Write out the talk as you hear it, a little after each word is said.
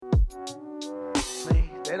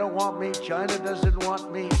They don't want me. China doesn't want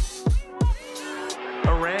me.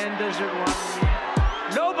 Iran doesn't want me.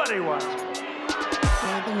 Nobody wants me.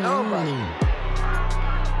 Nobody.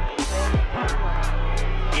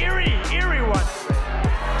 Erie wants me.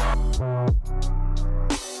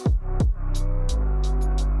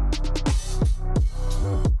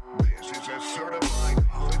 This is a certified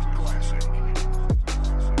hood classic.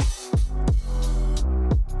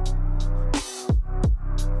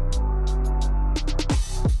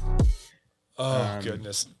 Oh,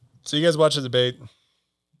 goodness. So you guys watch the debate?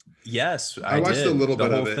 Yes, I watched did. a little the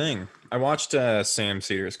bit whole of it. thing. I watched Sam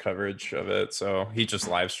Cedar's coverage of it. So he just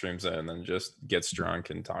live streams it and then just gets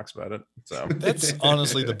drunk and talks about it. So That's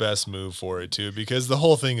honestly the best move for it too, because the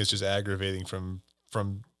whole thing is just aggravating from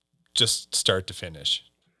just start to finish.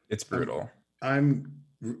 it's brutal. I'm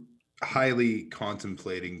highly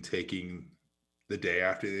contemplating taking the day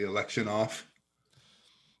after the election off.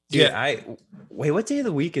 Dude, Yeah. wait, what day of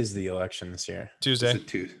the week is the election this year? Tuesday.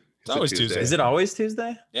 It's always Tuesday. Is it always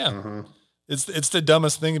Tuesday? Yeah. Uh-huh. It's the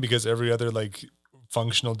dumbest thing because every other like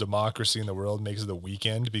functional democracy in the world makes it the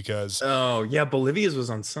weekend because Oh, yeah, Bolivia's was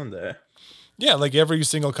on Sunday. yeah, like every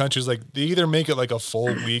single country's like they either make it like a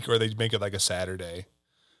full week or they make it like a Saturday.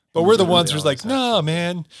 But we're the ones who's like, no,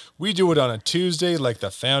 man, we do it on a Tuesday like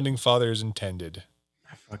the founding fathers intended.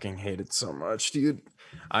 I fucking hate it so much, dude.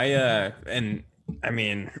 And I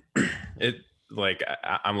mean, it like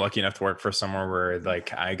I'm lucky enough to work for somewhere where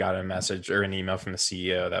like I got a message or an email from the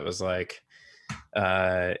CEO that was like,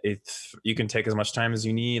 if you can take as much time as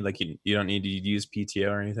you need, like you don't need to use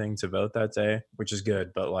PTO or anything to vote that day, which is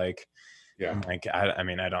good. But like, Yeah. like I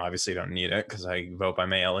mean, I obviously don't need it because I vote by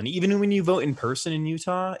mail. And even when you vote in person in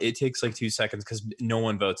Utah, it takes like 2 seconds because no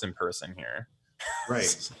one votes in person here. Right.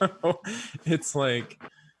 So it's like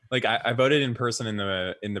I voted in person in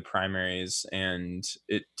the primaries, and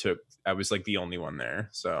I was like the only one there.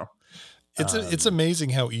 So It's amazing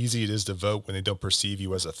how easy it is to vote when they don't perceive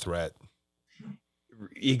you as a threat.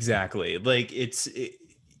 exactly, like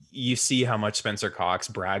you see how much Spencer Cox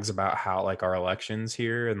brags about how like our elections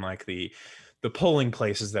here and like the polling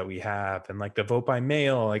places that we have and like the vote by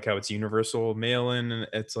mail, like how it's universal mail-in, and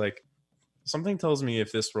it's like something tells me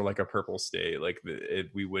if this were like a purple state, like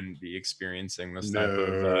we wouldn't be experiencing this type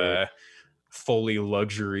of fully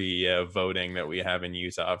luxury voting that we have in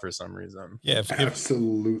Utah for some reason. Yeah,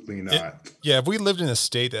 Absolutely not. if we lived in a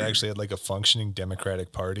state that actually had like a functioning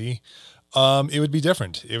Democratic Party, it would be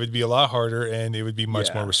different. It would be a lot harder and it would be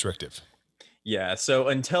much more restrictive. Yeah. So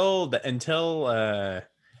until they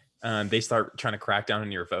start trying to crack down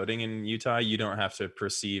on your voting in Utah, you don't have to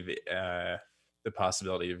perceive the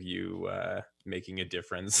possibility of you making a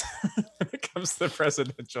difference when it comes to the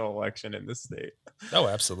presidential election in this state. Oh,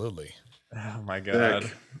 absolutely. Oh my God.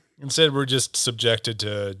 Heck. Instead, we're just subjected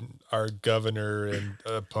to our governor and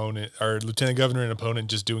opponent, our lieutenant governor and opponent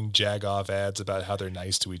just doing jag-off ads about how they're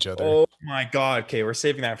nice to each other. Oh my God. Okay, we're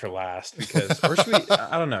saving that for last because, or should we?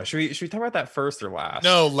 I don't know. Should we talk about that first or last?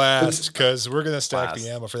 No, last, because we're gonna stack Last. the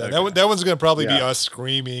ammo for that. Okay. That one's gonna probably be Yeah. us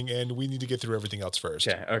screaming, and we need to get through everything else first.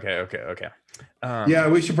 Okay. Yeah,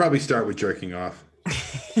 we should probably start with jerking off.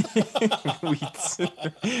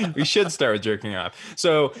 we should start with jerking off.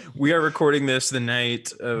 So we are recording this the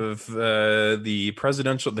night of the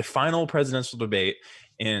final presidential debate.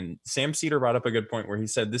 And Sam Cedar brought up a good point where he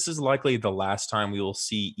said this is likely the last time we will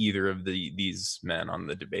see either of these men on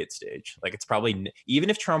the debate stage. Like it's probably,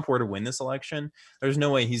 even if Trump were to win this election, there's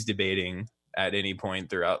no way he's debating at any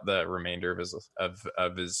point throughout the remainder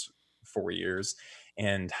of his 4 years.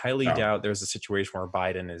 And highly doubt there's a situation where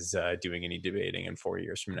Biden is doing any debating in 4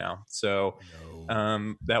 years from now. So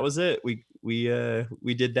that was it. We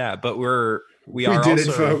did that, but we did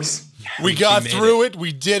it, folks. We got through it.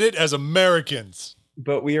 We did it as Americans.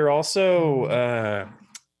 But we are also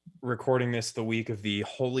recording this the week of the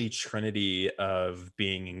holy trinity of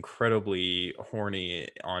being incredibly horny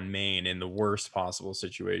on Maine in the worst possible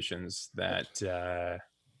situations that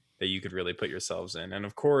you could really put yourselves in. And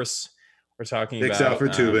of course, we're talking Except about for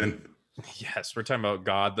Tubin. Yes, we're talking about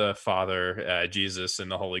God the Father, Jesus, and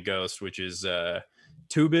the Holy Ghost, which is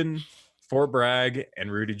Tubin, Fort Bragg,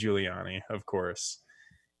 and Rudy Giuliani, of course.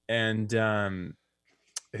 And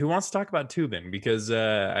who wants to talk about Tubin? Because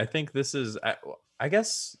I think this is, I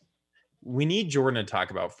guess we need Jordan to talk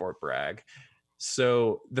about Fort Bragg.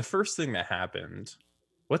 So the first thing that happened,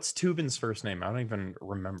 what's Tubin's first name? I don't even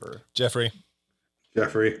remember. Jeffrey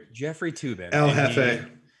Tubin. El Jefe.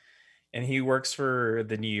 And he works for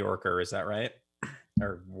the New Yorker. Is that right?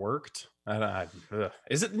 Or worked?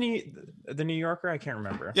 Is it the New Yorker? I can't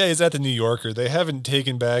remember. Yeah, he's at the New Yorker. They haven't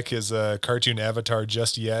taken back his cartoon avatar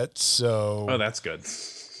just yet. So that's good.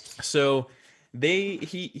 So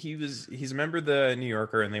He's a member of the New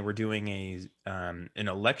Yorker, and they were doing an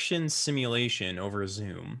election simulation over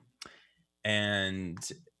Zoom, and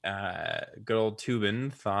good old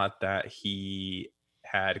Tubin thought that he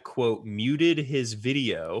had, quote, muted his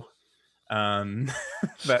video.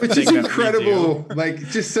 Which is incredible. Like,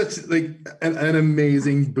 just such like an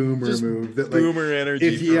amazing boomer just move. That, like, boomer energy.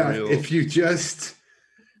 If you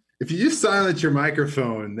just silence your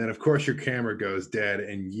microphone, then of course your camera goes dead,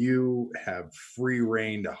 and you have free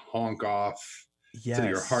reign to honk off to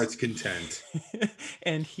your heart's content.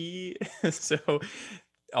 And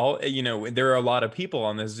there are a lot of people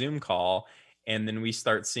on this Zoom call, and then we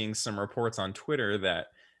start seeing some reports on Twitter that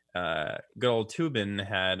good old Tubin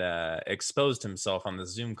had exposed himself on the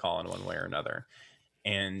Zoom call in one way or another.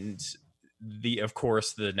 And of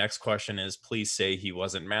course the next question is, please say he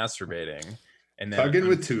wasn't masturbating. And then Hugging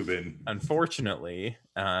with Tubin. Unfortunately,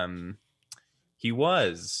 he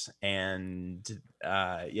was. And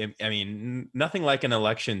I mean, nothing like an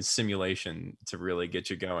election simulation to really get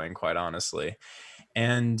you going, quite honestly.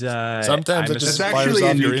 And sometimes it just that's fires actually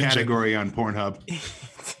off a your new engine. category on Pornhub.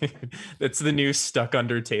 Dude, that's the new stuck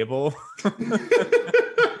under table.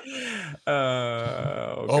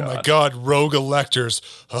 Oh my God, rogue electors.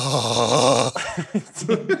 Oh.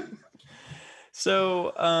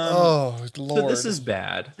 So, oh Lord, so this is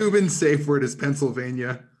bad. Tubin's safe word is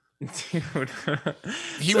Pennsylvania. Dude.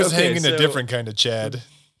 He was hanging a different kind of Chad.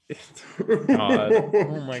 God.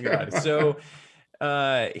 Oh my God. So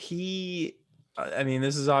I mean,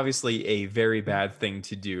 this is obviously a very bad thing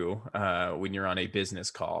to do when you're on a business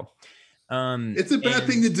call. It's a bad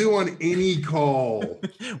thing to do on any call.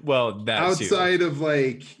 Well, that outside too. of,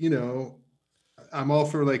 like, I'm all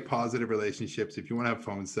for like positive relationships. If you want to have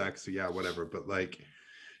phone sex, yeah, whatever. But like,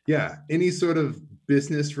 yeah, any sort of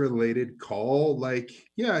business related call, like,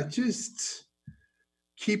 yeah, just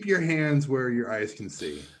keep your hands where your eyes can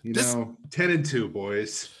see. 10 and 2,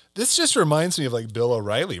 boys. This just reminds me of like Bill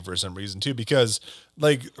O'Reilly for some reason too, because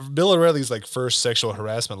like Bill O'Reilly's like first sexual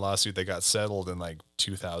harassment lawsuit that got settled in like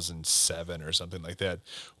 2007 or something like that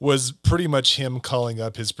was pretty much him calling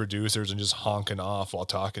up his producers and just honking off while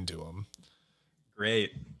talking to them.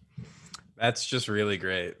 Great. That's just really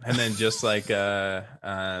great. And then just like Bill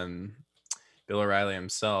O'Reilly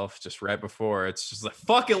himself, just right before, it's just like,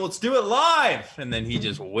 fuck it, let's do it live. And then he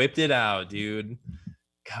just whipped it out, dude.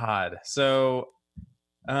 God. So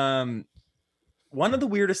one of the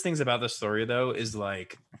weirdest things about this story, though, is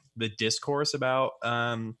like the discourse about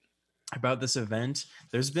this event.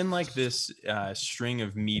 There's been like this string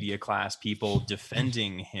of media class people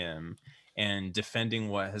defending him and defending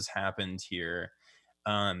what has happened here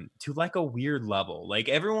to like a weird level. Like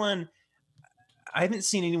everyone, I haven't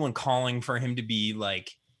seen anyone calling for him to be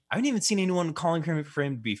like, I haven't even seen anyone calling for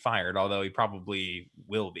him to be fired, although he probably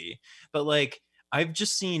will be. But like, I've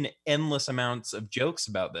just seen endless amounts of jokes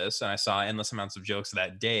about this, and I saw endless amounts of jokes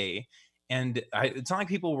that day. And it's not like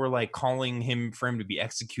people were like calling him for him to be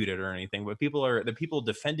executed or anything, but the people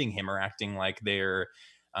defending him are acting like they're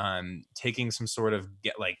taking some sort of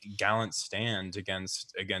gallant stand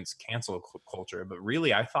against cancel culture. But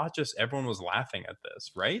really, I thought just everyone was laughing at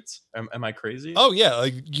this, right? Am I crazy? Oh yeah,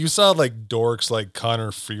 like you saw like dorks like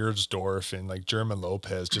Connor Friersdorf and like German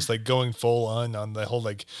Lopez just like going full on the whole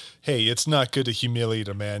like, hey, it's not good to humiliate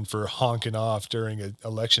a man for honking off during an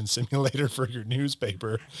election simulator for your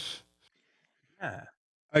newspaper. Yeah.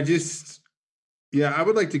 I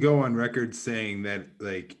would like to go on record saying that,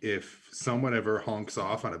 like, if someone ever honks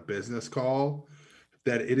off on a business call,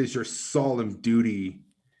 that it is your solemn duty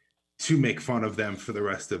to make fun of them for the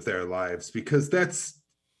rest of their lives, because that's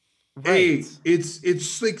right.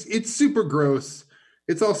 It's like, it's super gross.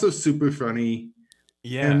 It's also super funny.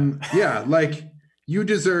 Yeah. And yeah, like, you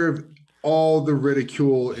deserve all the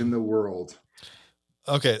ridicule in the world.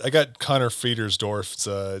 Okay, I got Connor Friedersdorf's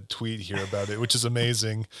tweet here about it, which is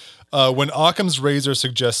amazing. When Occam's razor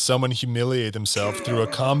suggests someone humiliate himself through a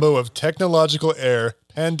combo of technological error,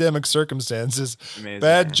 pandemic circumstances,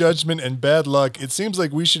 bad judgment, and bad luck, it seems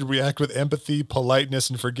like we should react with empathy, politeness,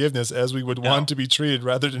 and forgiveness as we would want to be treated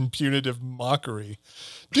rather than punitive mockery.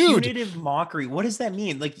 Dude, punitive mockery. What does that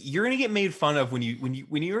mean? Like, you're gonna get made fun of when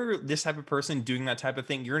you're this type of person doing that type of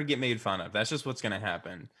thing. You're gonna get made fun of. That's just what's gonna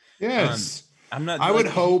happen. Yes. I'm not. I would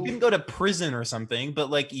hope you can go to prison or something, but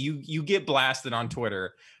like you get blasted on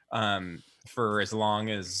Twitter for as long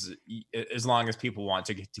as people want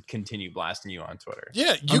to continue blasting you on Twitter.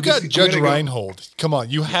 Yeah, you got Judge Reinhold. Come on,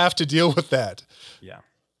 you have to deal with that. Yeah.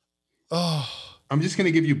 Oh, I'm just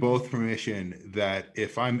gonna give you both permission that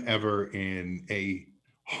if I'm ever in a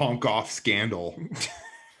honk off scandal,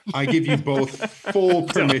 I give you both full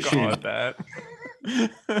permission. Don't call it that.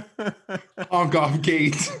 Honk honk off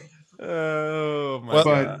gate. Oh my Well,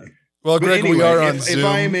 But, god. Well, but Greg, anyway, we are on if Zoom.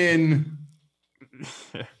 I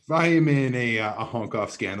am in a honk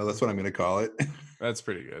off scandal, that's what I'm going to call it. That's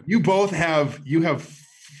pretty good. You both have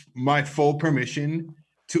my full permission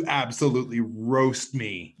to absolutely roast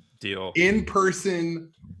me Deal. in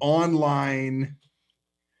person, online,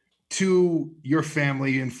 to your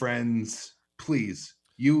family and friends. Please,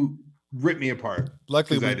 you rip me apart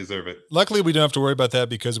Luckily, because I we, deserve it. luckily, we don't have to worry about that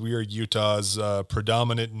because we are Utah's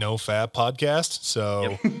predominant no-fap podcast.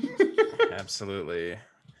 So Absolutely.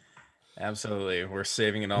 Absolutely. We're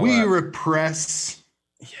saving it all We up. repress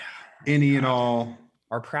Yeah. any and all.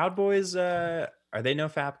 Are Proud Boys are they no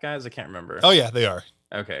fap guys? I can't remember. oh yeah, they are.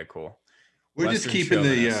 Okay, cool. We're Western just keeping the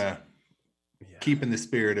chauvinist. Yeah. keeping the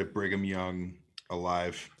spirit of Brigham Young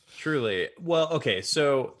alive. Truly. Well, okay,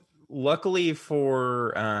 so luckily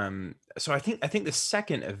for so I think the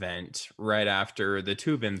second event right after the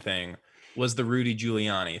Tubin thing was the Rudy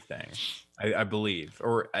Giuliani thing. I believe.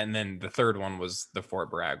 And then the third one was the Fort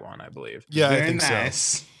Bragg one, I believe. Yeah, I Very think so.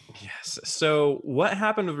 nice. Yes. So what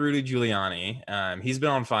happened with Rudy Giuliani? He's been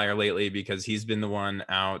on fire lately because he's been the one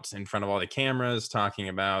out in front of all the cameras talking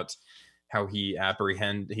about how he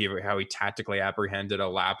tactically apprehended a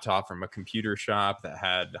laptop from a computer shop that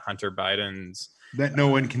had Hunter Biden's That no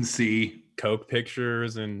one can see. Coke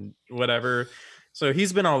pictures and whatever. So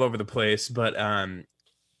he's been all over the place. But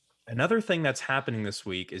another thing that's happening this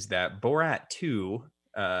week is that Borat 2,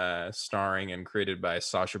 starring and created by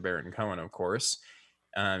Sacha Baron Cohen, of course,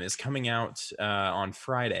 is coming out on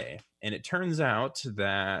Friday. And it turns out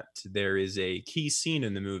that there is a key scene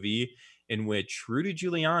in the movie in which Rudy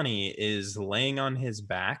Giuliani is laying on his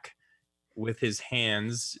back with his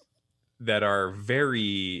hands that are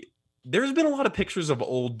very... There's been a lot of pictures of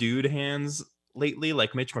old dude hands lately,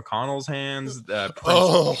 like Mitch McConnell's hands,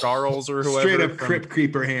 Prince Charles or whoever. Straight up Crypt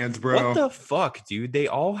Creeper hands, bro. What the fuck, dude? They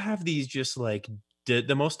all have these just like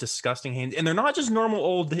the most disgusting hands, and they're not just normal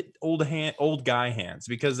old guy hands.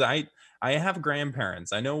 Because I have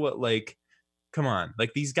grandparents. I know what, like, come on,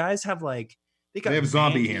 like these guys have like they have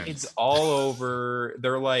zombie band-aids hands all over.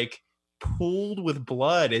 They're like pooled with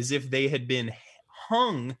blood as if they had been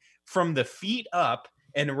hung from the feet up,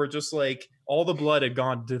 and were just like all the blood had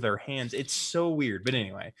gone to their hands. It's so weird. But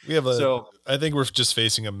anyway, We have I think we're just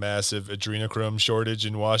facing a massive adrenochrome shortage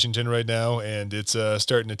in Washington right now, and it's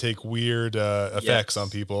starting to take weird effects on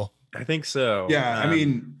people. I think so. Yeah, I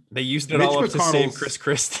mean, they used it Mitch all up to save McConnell's- Chris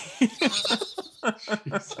Christie.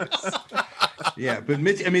 yeah, but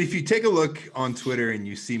Mitch, I mean, if you take a look on Twitter and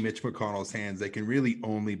you see Mitch McConnell's hands, they can really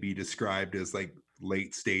only be described as like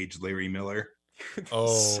late stage Larry Miller.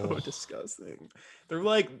 So disgusting. They're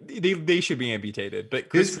like they should be amputated. But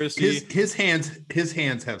Chris Christie, his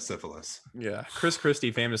hands have syphilis. yeah, Chris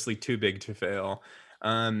Christie famously too big to fail.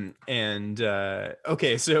 Okay,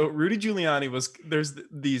 so Rudy Giuliani there's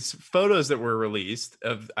these photos that were released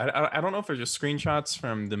of I don't know if they're just screenshots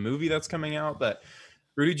from the movie that's coming out, but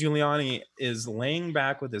Rudy Giuliani is laying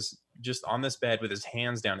back with just on this bed with his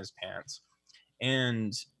hands down his pants,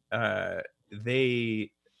 and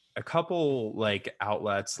a couple like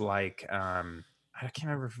outlets like I can't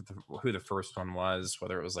remember who the first one was,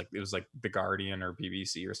 whether it was like The Guardian or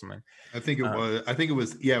BBC or something. I think it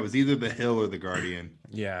was it was either The Hill or The Guardian.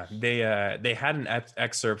 Yeah, they had an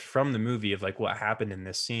excerpt from the movie of like what happened in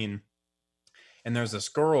this scene, and there's this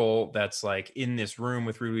girl that's like in this room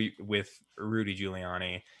with Rudy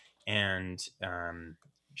Giuliani, and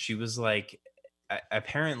she was like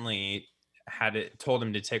apparently told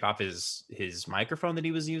him to take off his microphone that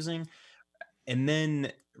he was using, and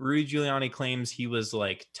then Rudy Giuliani claims he was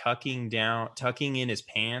like tucking in his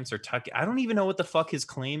pants or I don't even know what the fuck his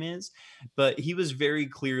claim is, but he was very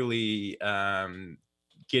clearly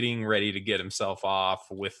getting ready to get himself off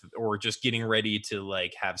or just getting ready to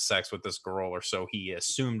like have sex with this girl, or so he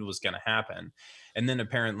assumed was going to happen. And then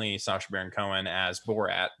apparently Sacha Baron Cohen as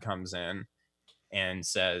Borat comes in and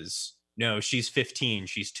says, "No, she's 15.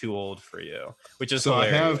 She's too old for you," which is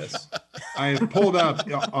hilarious. I have pulled up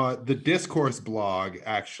the Discourse blog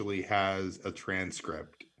actually has a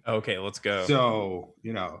transcript. Okay, let's go. So,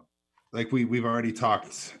 like we've already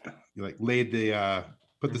talked, like laid the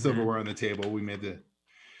put the silverware on the table.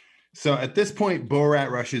 So at this point,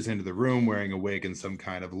 Borat rushes into the room wearing a wig and some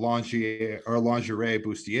kind of lingerie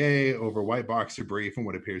bustier over white boxer brief and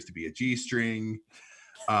what appears to be a G-string.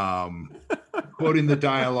 Quoting the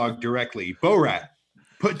dialogue directly: "Borat,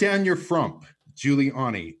 put down your frump."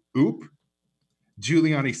 Giuliani: "Oop."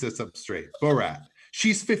 Giuliani sits up straight. Borat: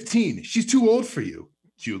 "She's 15. She's too old for you."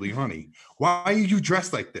 Giuliani: "Why are you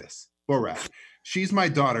dressed like this?" Borat: "She's my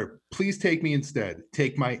daughter. Please take me instead.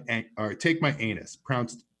 Take my anus."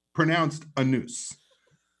 pronounced a noose.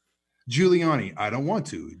 Giuliani, I don't want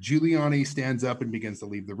to. Giuliani stands up and begins to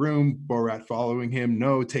leave the room. Borat following him.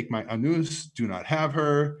 No, take my anus. Do not have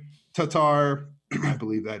her. Tatar, I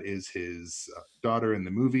believe that is his daughter in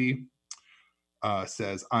the movie,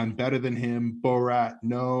 says, I'm better than him. Borat,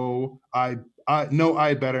 no, I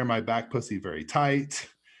better. My back pussy very tight.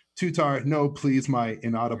 Tutar, no, please, my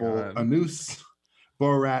inaudible anus.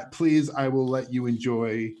 Borat, please, I will let you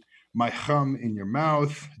enjoy my hum in your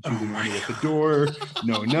mouth. Giuliani at the door.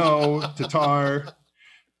 No. Tatar,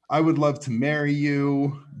 I would love to marry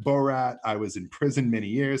you. Borat, I was in prison many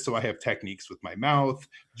years, so I have techniques with my mouth.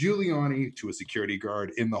 Giuliani to a security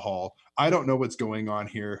guard in the hall. I don't know what's going on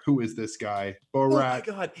here. Who is this guy? Borat.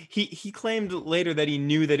 Oh my God. He claimed later that he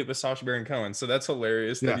knew that it was Sacha Baron Cohen, so that's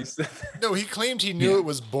hilarious that he said that. No, he claimed he knew it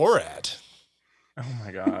was Borat. Oh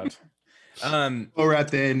my God. Borat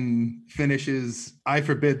then finishes, I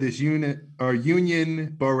forbid this union.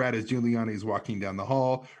 Borat as Giuliani's walking down the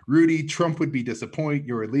hall. Rudy, Trump would be disappointed.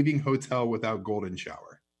 You're leaving hotel without golden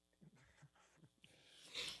shower.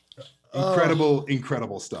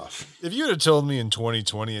 Incredible stuff. If you would have told me in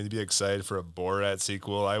 2020 I'd be excited for a Borat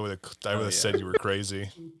sequel, I would have said you were crazy.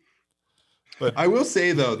 But I will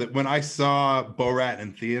say, though, that when I saw Borat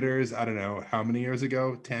in theaters, I don't know how many years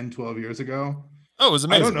ago, 10, 12 years ago. Oh, it was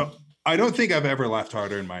amazing. I don't know. I don't think I've ever laughed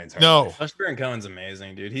harder in my entire life. Sacha Baron Cohen's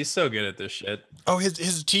amazing, dude. He's so good at this shit. Oh, his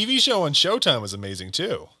TV show on Showtime was amazing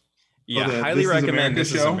too. Yeah, highly recommend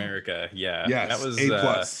This Is America. Yeah, yes, that was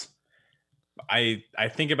A+. I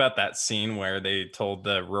think about that scene where they told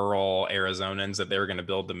the rural Arizonans that they were going to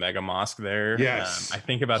build the mega mosque there. Yes, I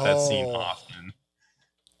think about that scene often.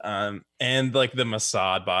 And like the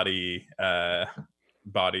Mossad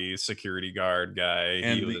body security guard guy,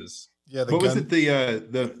 and was it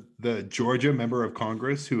the Georgia member of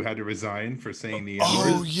Congress who had to resign for saying the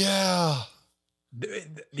N-word? Oh yeah.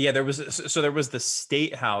 Yeah, there was the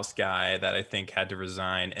State House guy that I think had to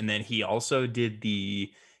resign, and then he also did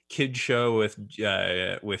the kid show with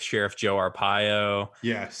Sheriff Joe Arpaio.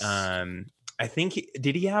 Yes. I think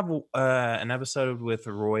did he have an episode with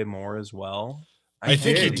Roy Moore as well? I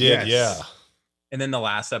think he did. Yes. Yeah. And then the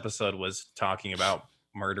last episode was talking about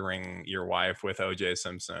murdering your wife with O.J.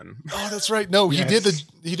 Simpson. Oh, that's right. No, he did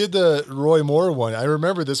the Roy Moore one. I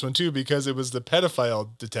remember this one too because it was the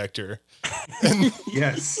pedophile detector.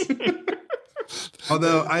 Yes.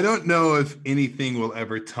 Although I don't know if anything will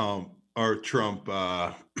ever trump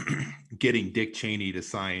getting Dick Cheney to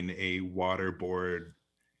sign a waterboard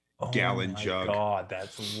gallon jug. Oh God,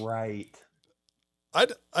 that's right. I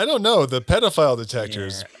don't know. The pedophile detector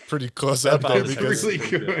is pretty close up there because really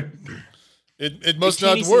good. It must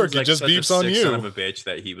not work. It just beeps on you. Son of a bitch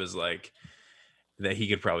that he was like that he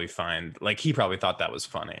could probably find. Like he probably thought that was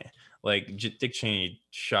funny. Like Dick Cheney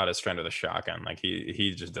shot his friend with a shotgun. Like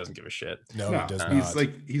he just doesn't give a shit. No, he does not.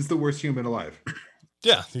 He's the worst human alive.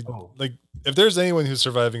 Yeah, like if there's anyone who's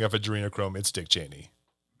surviving off adrenochrome, it's Dick Cheney.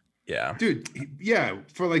 Yeah, dude. Yeah,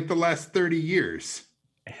 for like the last 30 yeyears.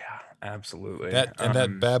 Yeah, absolutely.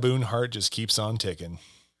 That baboon heart just keeps on ticking.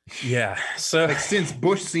 Yeah. So like since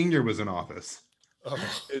Bush Sr. was in office. Oh.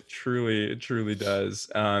 It truly does.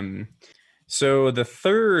 So the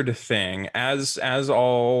third thing, as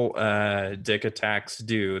all dick attacks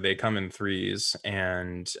do, they come in threes,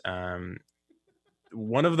 and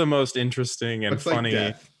one of the most interesting and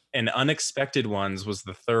funny and unexpected ones was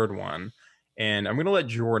the third one. And I'm going to let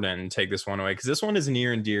Jordan take this one away because this one is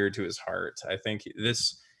near and dear to his heart. I think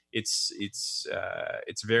it's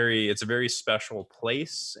a very special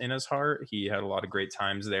place in his heart. He had a lot of great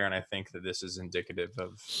times there, and I think that this is indicative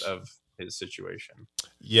of his situation.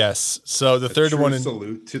 Yes. So the third one,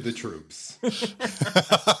 salute to the troops.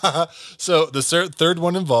 So the third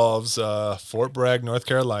one involves Fort Bragg, North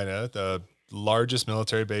Carolina, the largest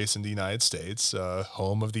military base in the United States,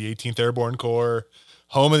 home of the 18th Airborne Corps,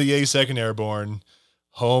 home of the 82nd Airborne,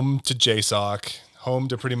 home to JSOC, home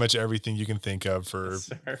to pretty much everything you can think of for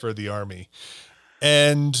the Army.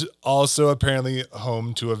 And also apparently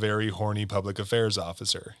home to a very horny public affairs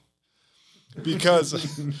officer.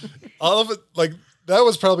 Because all of it, like, that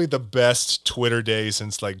was probably the best Twitter day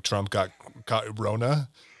since like Trump got Rona.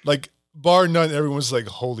 Like, bar none, everyone was like,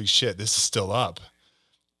 holy shit, this is still up.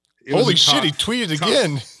 Holy shit, he tweeted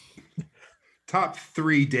again. Top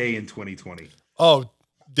 3 day in 2020. Oh,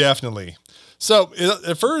 definitely. So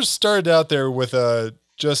it first started out there with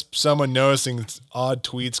just someone noticing odd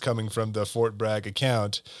tweets coming from the Fort Bragg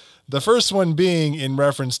account. The first one being in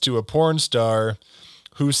reference to a porn star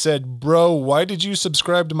who said, "Bro, why did you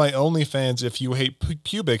subscribe to my OnlyFans if you hate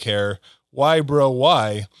pubic hair? Why, bro,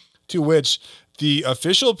 why?" To which The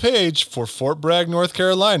official page for Fort Bragg, North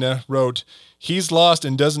Carolina wrote, "He's lost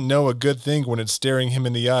and doesn't know a good thing when it's staring him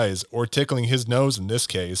in the eyes, or tickling his nose in this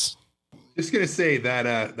case." Just gonna say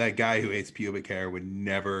that that guy who hates pubic hair would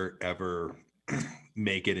never ever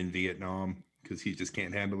make it in Vietnam because he just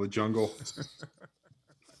can't handle the jungle.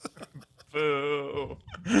 Boo.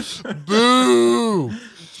 Boo!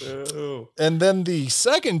 Boo. And then the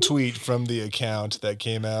second tweet from the account that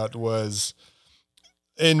came out was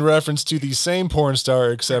in reference to the same porn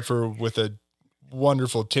star, except for with a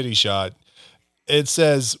wonderful titty shot. It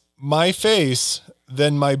says, "My face,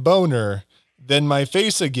 then my boner, then my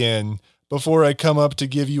face again, before I come up to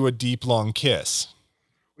give you a deep, long kiss."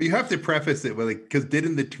 You have to preface it with like, because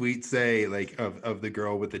didn't the tweet say like of the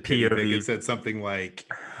girl with the titty POV. thing? It said something like,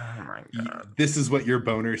 Oh my god. "This is what your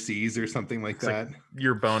boner sees," or something like It's that. like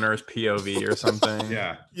your boner's POV or something.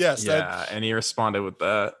 Yeah. Yes, that, Yeah, and he responded with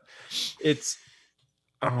that. It's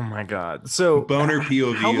oh my god. So Boner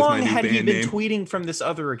POV how is long my new had he band been name. tweeting from this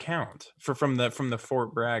other account from the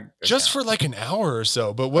Fort Bragg just for account? like an hour or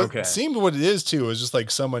so. But what Okay. seemed what it is too is just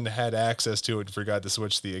like someone had access to it and forgot to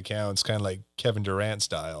switch the accounts, kind of like Kevin Durant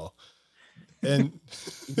style. And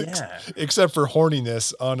Yeah. except for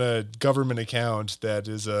horniness on a government account that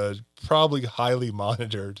is probably highly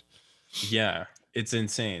monitored. Yeah, it's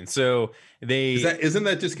insane. So they Isn't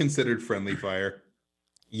that just considered friendly fire?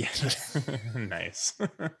 yeah, nice.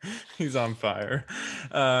 He's on fire.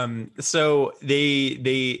 So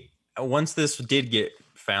they once they did get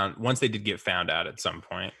found out at some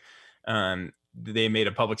point, they made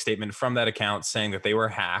a public statement from that account saying that they were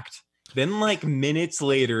hacked. Then, like minutes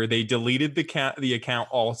later, they deleted the account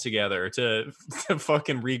altogether to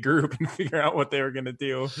fucking regroup and figure out what they were gonna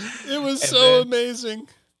do. It was And so then- amazing.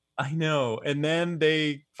 I know. And then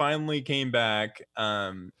they finally came back.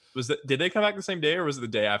 Did they come back the same day or was it the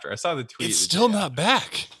day after? I saw the tweet. It's the still day not after.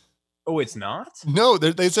 back. Oh, it's not? No,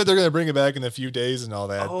 they said they're going to bring it back in a few days and all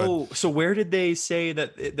that. Oh, so where did they say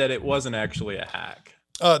that it wasn't actually a hack?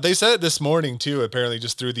 But they said it this morning too. Apparently,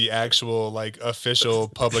 just through the actual like official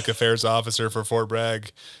public affairs officer for Fort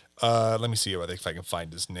Bragg. Let me see if I can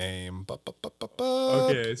find his name.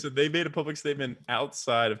 Okay, so they made a public statement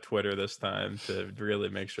outside of Twitter this time to really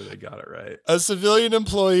make sure they got it right. A civilian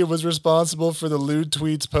employee was responsible for the lewd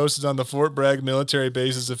tweets posted on the Fort Bragg military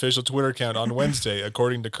base's official Twitter account on Wednesday,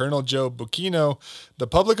 according to Colonel Joe Bucchino, the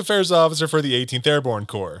public affairs officer for the 18th Airborne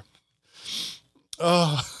Corps.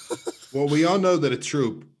 Oh, Well, we all know that a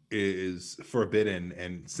troop is forbidden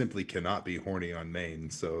and simply cannot be horny on main,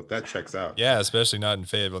 so that checks out. yeah, especially not in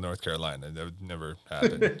Fayetteville, North Carolina. That would never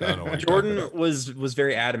happen. I don't know what you're talking Jordan about. was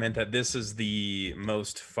very adamant that this is the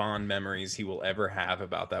most fond memories he will ever have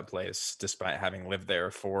about that place, despite having lived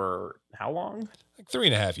there for how long? Like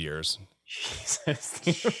 3.5 years. Jesus.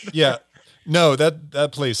 Yeah. No, that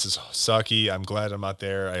place is sucky. I'm glad I'm not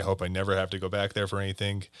there. I hope I never have to go back there for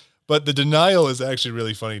anything. But the denial is actually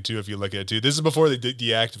really funny too if you look at it too. This is before they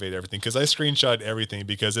deactivate everything because I screenshot everything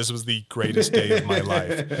because this was the greatest day of my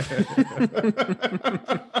life.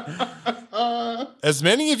 As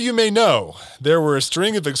many of you may know, there were a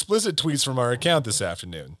string of explicit tweets from our account this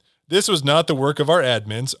afternoon. This was not the work of our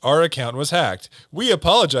admins. Our account was hacked. We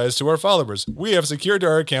apologize to our followers. We have secured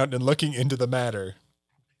our account and looking into the matter.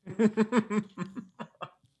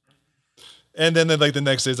 And then like the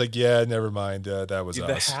next day, it's like, yeah, never mind. That was The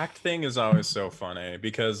us. hacked thing is always so funny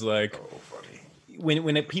because like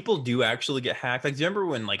when people do actually get hacked, like do you remember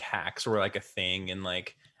when like hacks were like a thing and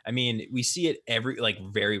like I mean we see it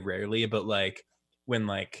very rarely, but like when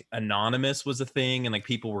like anonymous was a thing and like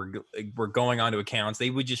people were going onto accounts, they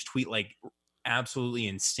would just tweet like absolutely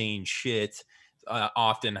insane shit.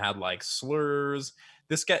 Often had like slurs.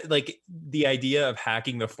 This guy, like the idea of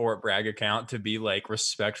hacking the Fort Bragg account to be like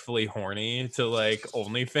respectfully horny to like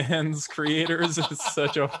OnlyFans creators is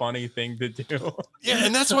such a funny thing to do. Yeah,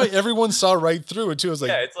 and that's why everyone saw right through it too. It's like,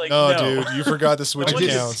 Yeah, it's like, no, no. dude, you forgot to switch No one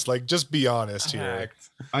just- accounts. Like, just be honest here. Hacked.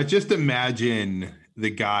 I just imagine the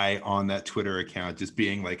guy on that Twitter account just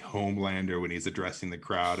being like Homelander when he's addressing the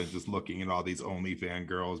crowd and just looking at all these OnlyFans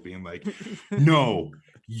girls being like, no,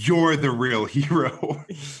 you're the real hero.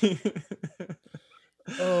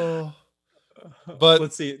 Oh, but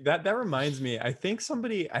Let's see. That reminds me. I think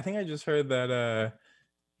I just heard that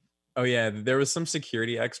oh yeah, there was some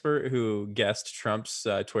security expert who guessed Trump's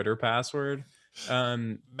Twitter password.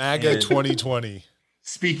 MAGA and- 2020.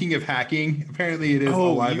 Speaking of hacking, apparently it is Oh,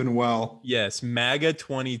 alive you- and well Yes, MAGA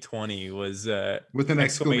 2020 was with an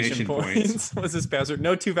exclamation point. was his password.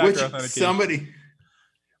 No two-factor Which authentication.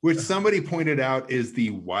 somebody pointed out is the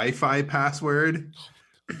Wi-Fi password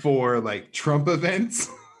for like Trump events.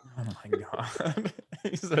 Oh my god.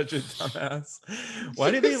 He's such a dumbass.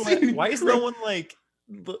 Why do they? Why is no one like?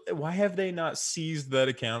 Why have they not seized that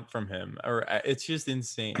account from him? Or it's just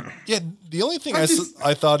insane. Yeah, the only thing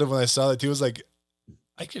I thought of when I saw that too was like,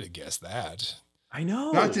 I could have guessed that. I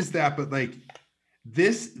know. Not just that, but like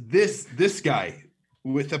this guy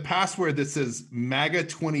with a password that says MAGA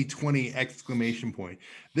 2020 exclamation point.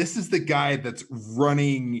 This is the guy that's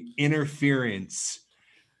running interference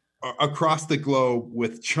across the globe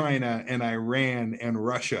with China and Iran and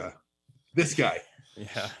Russia. This guy.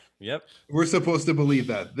 Yeah. Yep. We're supposed to believe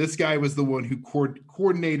that. This guy was the one who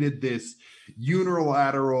coordinated this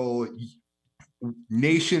unilateral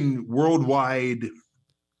nation worldwide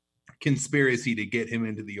conspiracy to get him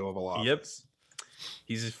into the Oval Office. Yep.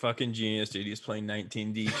 He's a fucking genius, dude. He's playing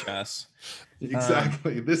 19D chess.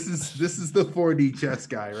 Exactly. This is the 4D chess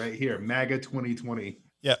guy right here. MAGA 2020.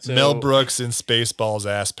 Yeah, so, Mel Brooks in Spaceballs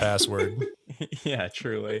ass password. Yeah,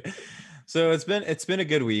 truly. So it's been a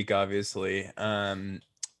good week, obviously.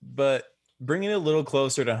 But bringing it a little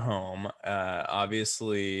closer to home,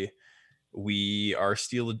 obviously we are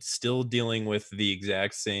still dealing with the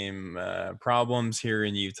exact same problems here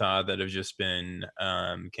in Utah that have just been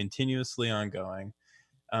continuously ongoing.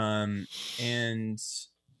 And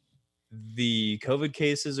the COVID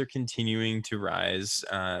cases are continuing to rise.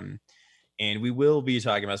 And we will be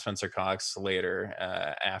talking about Spencer Cox later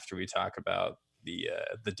after we talk about the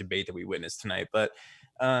debate that we witnessed tonight. But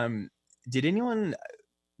did anyone...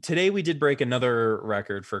 Today we did break another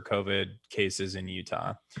record for COVID cases in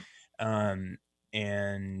Utah. And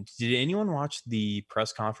did anyone watch the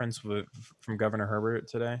press conference from Governor Herbert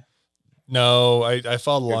today? No, I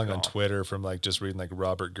followed along on Twitter from like just reading like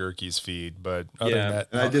Robert Gerke's feed, but other than that,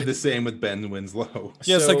 and I did the same with Ben Winslow.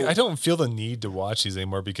 Yeah, it's like I don't feel the need to watch these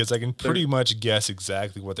anymore because I can pretty much guess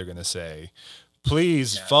exactly what they're going to say.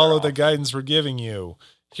 Please follow the guidance we're giving you.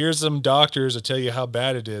 Here's some doctors to tell you how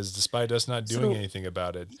bad it is, despite us not doing anything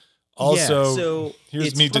about it. Also,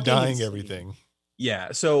 here's me denying everything.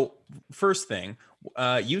 Yeah. So first thing,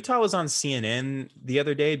 Utah was on CNN the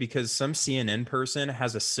other day because some CNN person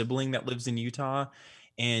has a sibling that lives in Utah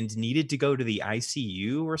and needed to go to the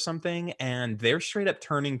ICU or something. And they're straight up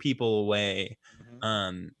turning people away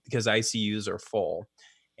because ICUs are full.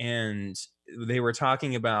 And they were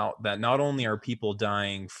talking about that not only are people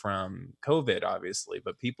dying from COVID, obviously,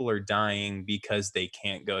 but people are dying because they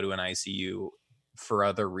can't go to an ICU for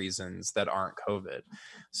other reasons that aren't COVID.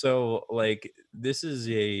 So like this is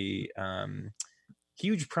a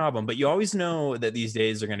huge problem, but you always know that these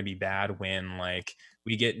days are going to be bad when like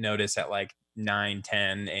we get notice at like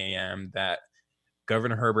 9-10 a.m. that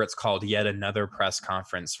Governor Herbert's called yet another press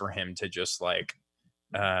conference for him to just like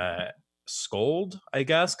scold, I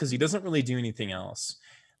guess, because he doesn't really do anything else.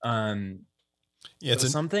 It's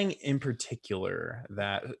something in particular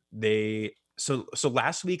that they so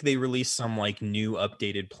last week they released some like new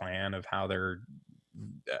updated plan of how they're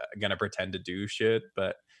gonna pretend to do shit,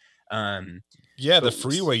 but the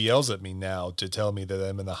freeway yells at me now to tell me that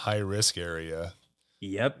I'm in the high risk area.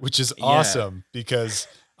 Yep. Which is awesome because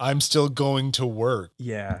I'm still going to work.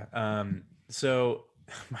 Yeah. So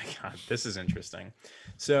my God, this is interesting.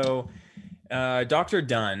 So Dr.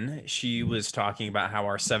 Dunn, she was talking about how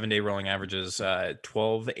our 7-day rolling average is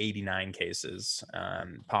 1,289 cases.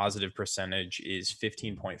 Positive percentage is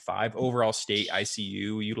 15.5. Overall state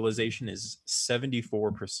ICU utilization is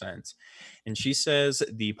 74%. And she says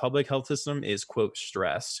the public health system is, quote,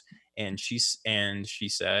 stressed. And she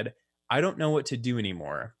said, I don't know what to do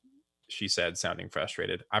anymore, she said, sounding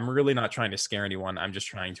frustrated. I'm really not trying to scare anyone. I'm just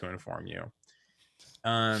trying to inform you.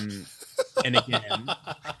 And again,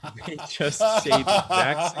 they just say the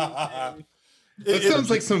exact same thing. It sounds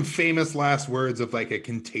like some famous last words of like a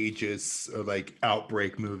Contagious or like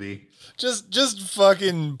Outbreak movie. Just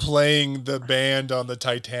fucking playing the band on the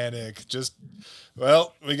Titanic.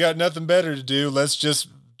 We got nothing better to do. Let's just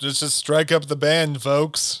strike up the band,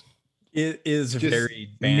 folks. It is just very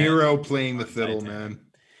band. Nero playing the fiddle, Titanic. Man.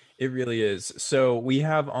 It really is. So we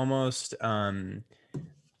have almost all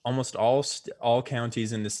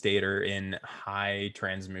counties in the state are in high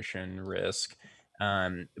transmission risk.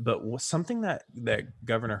 But something that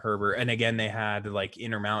Governor Herbert, and again, they had like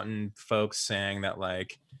Intermountain folks saying that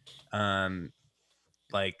like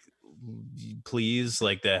please,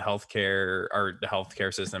 like the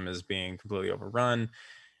healthcare system is being completely overrun.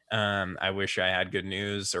 I wish I had good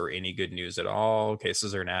news or any good news at all.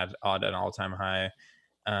 Cases are at an all-time high.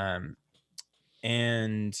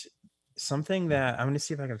 And something that I'm going to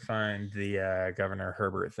see if I can find the Governor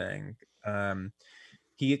Herbert thing.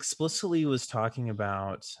 He explicitly was talking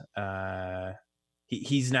about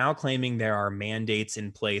he's now claiming there are mandates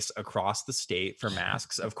in place across the state for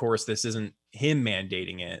masks. Of course, this isn't him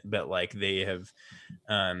mandating it, but like they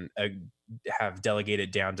have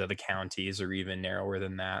delegated down to the counties or even narrower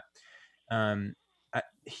than that.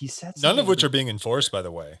 He said none of which are being enforced, by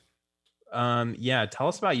the way. Yeah, tell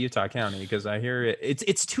us about Utah County, because I hear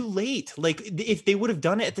it's too late. Like if they would have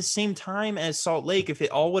done it at the same time as Salt Lake, if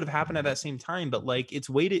it all would have happened at that same time, but like they've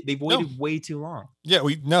waited way too long. Yeah,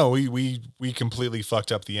 we completely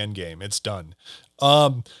fucked up the end game. It's done.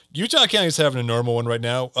 Utah County is having a normal one right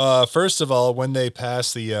now. First of all, when they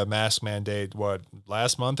passed the mask mandate,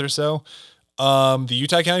 last month or so, the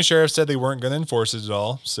Utah County Sheriff said they weren't going to enforce it at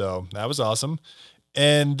all. So that was awesome.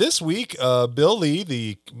 And this week, Bill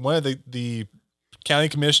Lee, one of the county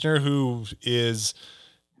commissioner who is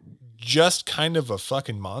just kind of a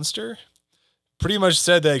fucking monster, pretty much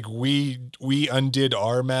said that we undid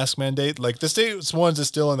our mask mandate. Like the state's ones is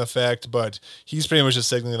still in effect, but he's pretty much just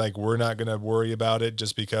signaling like we're not going to worry about it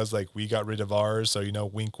just because like we got rid of ours. So,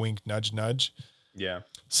 wink, wink, nudge, nudge. Yeah.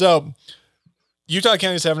 So Utah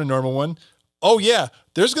County's having a normal one. Oh yeah,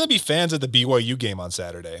 there's going to be fans at the BYU game on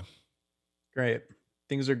Saturday. Great.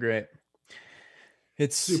 Things are great.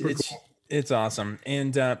 It's Cool. It's awesome.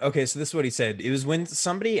 And okay, so this is what he said. It was when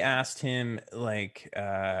somebody asked him like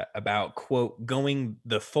about quote going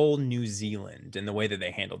the full New Zealand and the way that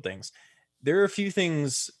they handled things. There are a few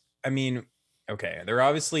things. I mean, okay, they're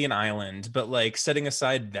obviously an island, but like setting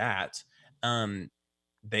aside that,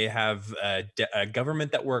 they have a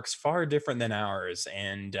government that works far different than ours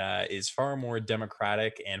and is far more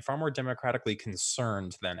democratic and far more democratically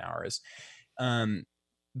concerned than ours.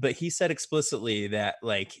 But he said explicitly that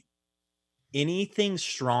like anything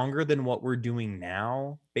stronger than what we're doing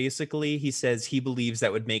now, basically, he says he believes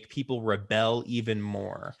that would make people rebel even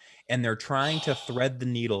more. And they're trying to thread the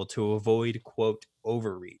needle to avoid, quote,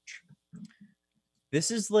 overreach.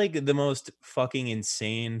 This is like the most fucking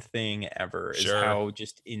insane thing ever. Is Sure. how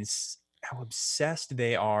just how obsessed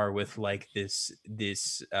they are with like this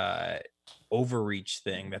overreach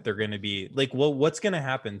thing that they're going to be like, well, what's going to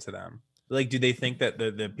happen to them? Like, do they think that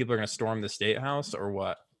the people are going to storm the state house or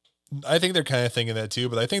what? I think they're kind of thinking that too,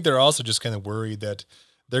 but I think they're also just kind of worried that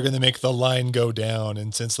they're going to make the line go down.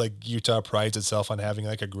 And since like Utah prides itself on having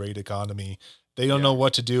like a great economy, they don't know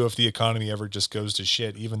what to do if the economy ever just goes to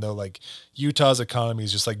shit, even though like Utah's economy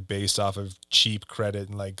is just like based off of cheap credit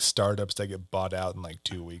and like startups that get bought out in like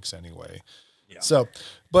 2 weeks anyway. Yeah. So,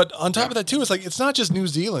 but on top of that too, it's like, it's not just New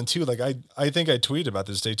Zealand too. Like I think I tweeted about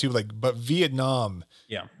this day too, like, but Vietnam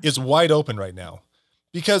is wide open right now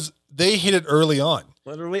because they hit it early on.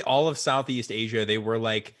 Literally all of Southeast Asia. They were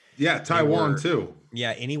like, Taiwan too.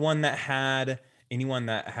 Yeah. Anyone that had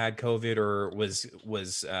COVID or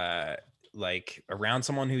was like around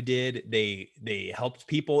someone who did, they helped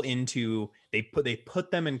people into, they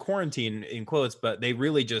put them in quarantine in quotes, but they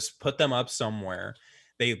really just put them up somewhere.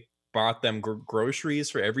 They bought them groceries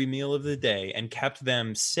for every meal of the day and kept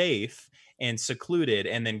them safe and secluded,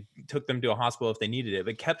 and then took them to a hospital if they needed it,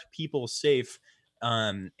 but kept people safe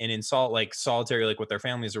and in solitary, like with their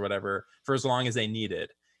families or whatever, for as long as they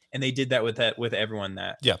needed. And they did that with everyone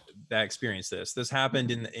that experienced this. This happened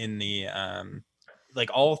in the like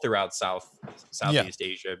all throughout Southeast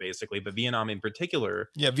Asia, basically, but Vietnam in particular.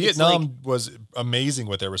 Yeah, Vietnam was amazing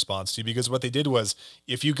with their response to, because what they did was,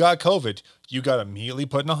 if you got COVID, you got immediately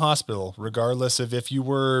put in a hospital, regardless of if you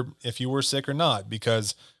were sick or not,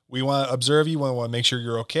 because we want to observe you, we want to make sure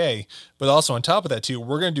you're okay. But also on top of that too,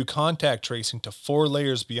 we're going to do contact tracing to 4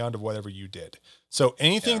 layers beyond of whatever you did. So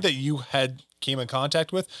anything that you came in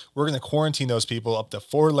contact with, we're going to quarantine those people up to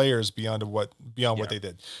 4 layers beyond what they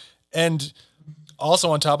did. And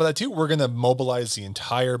also on top of that too, we're going to mobilize the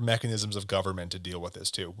entire mechanisms of government to deal with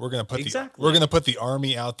this too. We're going to put the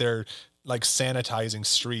army out there, like sanitizing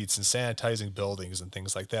streets and sanitizing buildings and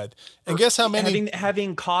things like that. And guess how many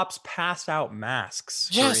having cops pass out masks,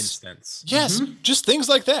 for instance. Yes. Just things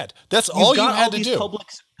like that. That's all you had to do.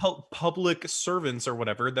 Public servants or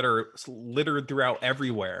whatever that are littered throughout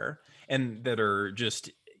everywhere, and that are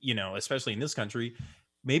just, especially in this country,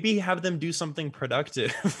 maybe have them do something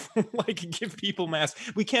productive, like give people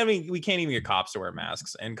masks. We can't even get cops to wear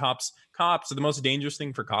masks. And cops, the most dangerous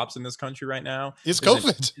thing for cops in this country right now is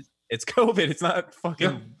COVID. It's COVID. It's not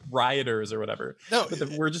fucking rioters or whatever. No, but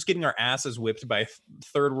we're just getting our asses whipped by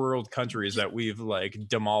third world countries that we've like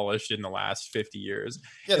demolished in the last 50 years.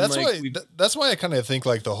 Yeah, and that's why I kind of think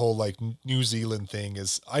like the whole like New Zealand thing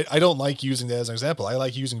is, I don't like using that as an example. I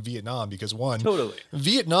like using Vietnam because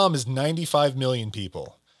Vietnam is 95 million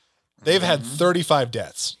people. They've had 35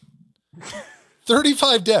 deaths.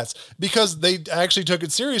 35 deaths because they actually took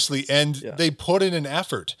it seriously and they put in an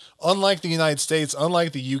effort. Unlike the United States,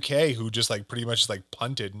 unlike the UK, who just like pretty much like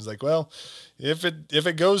punted and was like, well, if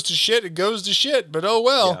it goes to shit, it goes to shit, but oh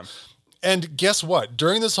well. Yeah. And guess what?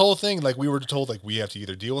 During this whole thing, like we were told, like we have to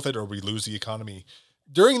either deal with it or we lose the economy.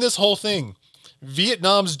 During this whole thing,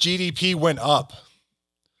 Vietnam's GDP went up.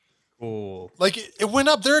 Cool. Like it went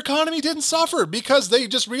up. Their economy didn't suffer because they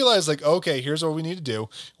just realized like, okay, here's what we need to do.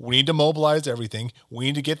 We need to mobilize everything. We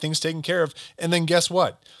need to get things taken care of. And then guess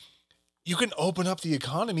what? You can open up the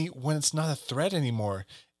economy when it's not a threat anymore.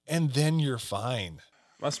 And then you're fine.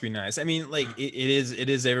 Must be nice. I mean, like it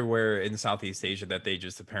is everywhere in Southeast Asia that they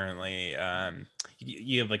just apparently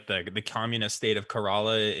you have like the communist state of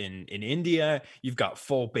Kerala in India. You've got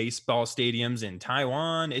full baseball stadiums in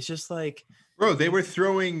Taiwan. It's just like, bro, they were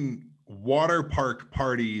throwing water park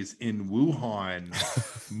parties in Wuhan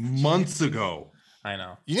months ago. I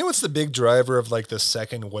know. You know what's the big driver of like the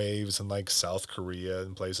second waves in like South Korea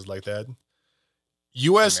and places like that?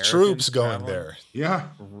 U.S. Americans troops going traveling? there. Yeah.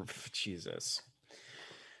 Jesus.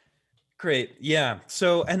 Great. Yeah.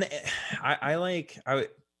 So, and I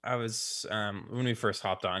was, when we first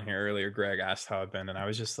hopped on here earlier, Greg asked how I've been, and I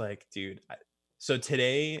was just like, dude, so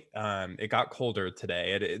today, it got colder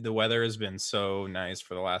today. The weather has been so nice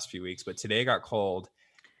for the last few weeks, but today it got cold.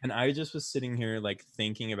 And I just was sitting here like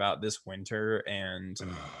thinking about this winter, and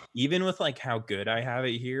even with like how good I have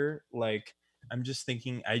it here, like I'm just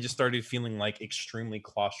thinking, I just started feeling like extremely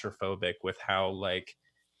claustrophobic with how like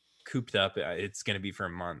cooped up it's going to be for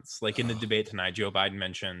months. Like in the debate tonight, Joe Biden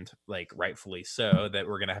mentioned, like rightfully so, that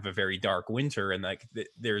we're going to have a very dark winter, and like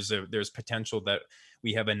there's potential that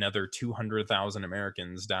we have another 200,000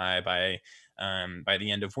 Americans die by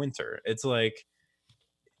the end of winter. It's like,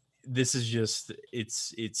 this is just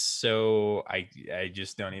it's so I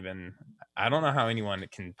just don't even, I don't know how anyone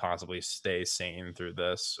can possibly stay sane through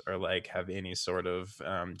this or like have any sort of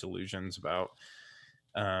delusions about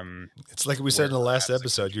it's like we said in the last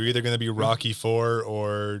episode, you're either going to be Rocky IV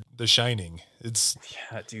or The Shining. It's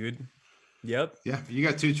dude. Yep. Yeah, you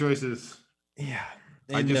got two choices. Yeah.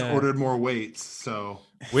 I just ordered more weights, so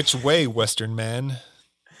which way, Western man?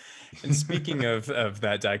 And speaking of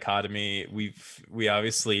that dichotomy, we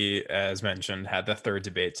obviously, as mentioned, had the third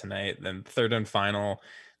debate tonight, then third and final,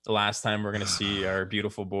 the last time we're going to see our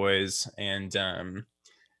beautiful boys. And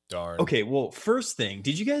darn. Okay, well, first thing,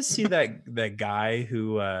 did you guys see that guy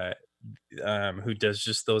who does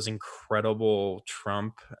just those incredible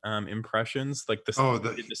Trump impressions, like the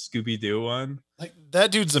Scooby-Doo one? Like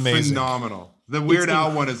that dude's amazing, phenomenal. The Weird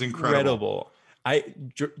Al one is incredible.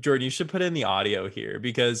 Jordan, you should put in the audio here,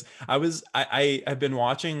 because I've been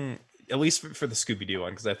watching, at least for the Scooby-Doo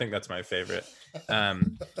one, because I think that's my favorite.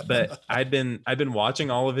 But I've been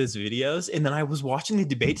watching all of his videos, and then I was watching the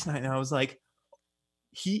debate tonight, and I was like,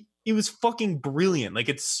 he was fucking brilliant. Like,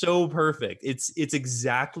 it's so perfect. It's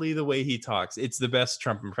exactly the way he talks. It's the best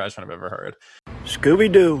Trump impression I've ever heard.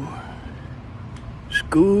 Scooby-Doo.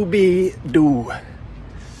 Scooby-Doo.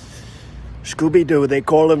 Scooby-Doo. They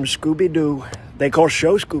call him Scooby-Doo. They call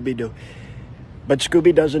show Scooby-Doo. But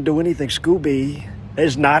Scooby doesn't do anything. Scooby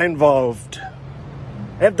is not involved.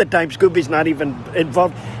 Half the time, Scooby's not even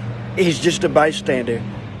involved. He's just a bystander.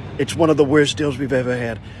 It's one of the worst deals we've ever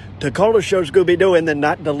had. To call a show Scooby-Doo and then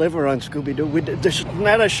not deliver on Scooby-Doo. This is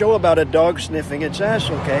not a show about a dog sniffing its ass,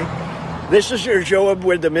 okay? This is your show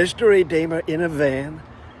where the mystery team are in a van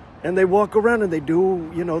and they walk around and they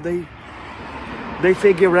do, they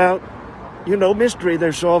figure out, mystery.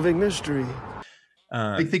 They're solving mystery.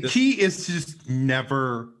 Like the key is to just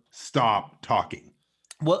never stop talking.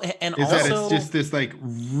 Well, and is also that it's just this like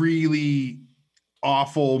really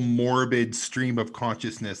awful, morbid stream of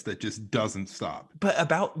consciousness that just doesn't stop. But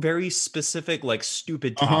about very specific, like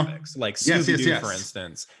stupid topics, like Scooby-Doo, for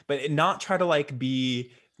instance. But not try to like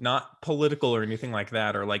be not political or anything like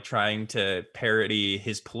that, or like trying to parody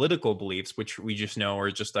his political beliefs, which we just know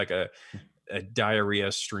are just like a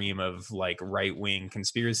diarrhea stream of like right-wing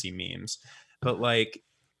conspiracy memes. But like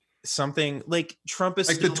something like Trump is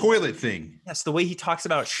like the toilet thing. Yes, the way he talks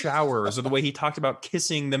about showers, or the way he talked about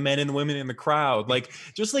kissing the men and women in the crowd, like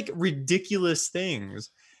just like ridiculous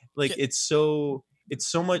things. Like it's so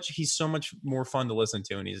much. He's so much more fun to listen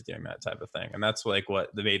to when he's doing that type of thing, and that's like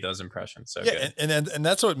what made those impressions so good. And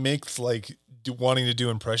that's what makes like wanting to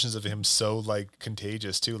do impressions of him so like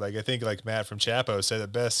contagious too. Like I think like Matt from Chapo said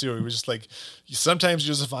it best too. He was just like, sometimes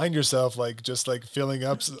you just find yourself like just like filling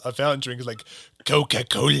up a fountain drink like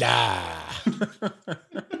Coca-Cola.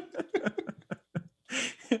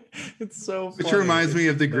 It's so funny. Which reminds me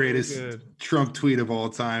of the greatest Trump tweet of all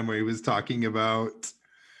time, where he was talking about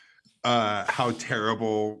how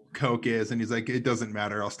terrible Coke is, and he's like, it doesn't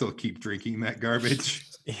matter, I'll still keep drinking that garbage.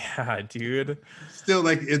 Yeah, dude. Still,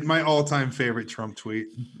 like, it's my all-time favorite Trump tweet.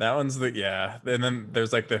 That one's yeah. And then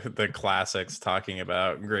there's like the classics talking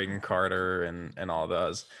about Greg and Carter and all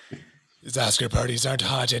those. His Oscar parties aren't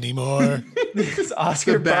hot anymore. These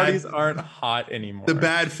Oscar parties aren't hot anymore. The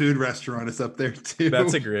bad food restaurant is up there too.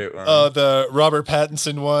 That's a great one. The Robert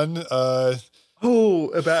Pattinson one.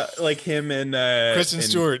 About like him and Kristen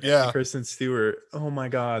Stewart. Yeah, Kristen Stewart. Oh my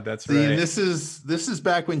God, that's See, right. this is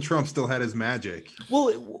back when Trump still had his magic.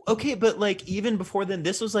 Well, okay, but like even before then,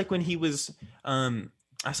 this was like when he was.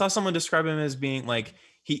 I saw someone describe him as being like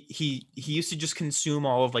he used to just consume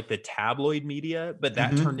all of like the tabloid media, but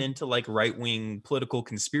that turned into like right-wing political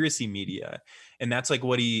conspiracy media, and that's like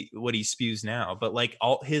what he spews now. But like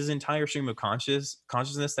all his entire stream of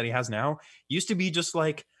consciousness that he has now used to be just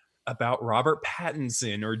like about Robert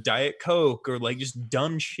Pattinson or Diet Coke or like just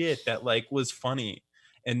dumb shit that like was funny,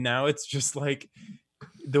 and now it's just like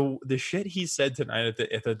the shit he said tonight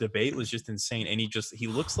at the debate was just insane. And he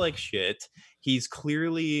looks like shit. He's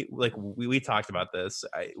clearly like we talked about this.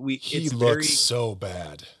 He looks so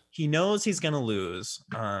bad. He knows he's gonna lose.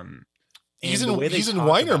 He's in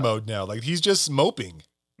whiner mode now. Like he's just moping.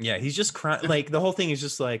 Yeah, he's just crying. Like the whole thing is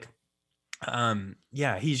just like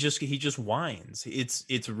yeah, he just whines.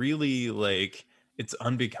 It's really like it's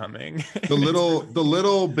unbecoming. the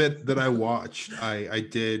little bit that I watched, I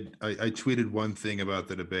tweeted one thing about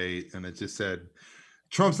the debate, and it just said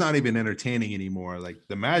Trump's not even entertaining anymore. Like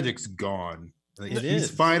the magic's gone. Like,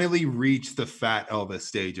 he's finally reached the fat Elvis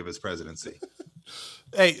stage of his presidency.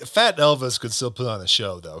 Hey, Fat Elvis could still put on a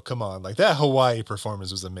show though. Come on, like that Hawaii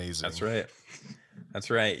performance was amazing. That's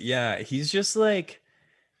right. Yeah, he's just like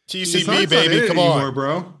TCB, baby, come on, anymore,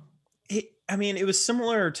 bro. I mean, it was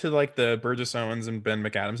similar to like the Burgess Owens and Ben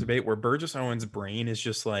McAdams debate, where Burgess Owens' brain is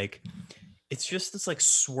just like, it's just this like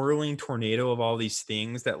swirling tornado of all these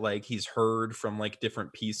things that like he's heard from like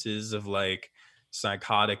different pieces of like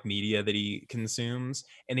psychotic media that he consumes,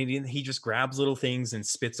 and he just grabs little things and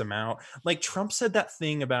spits them out. Like Trump said that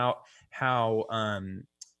thing about how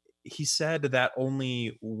he said that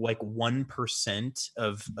only like 1%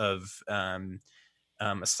 of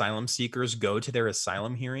asylum seekers go to their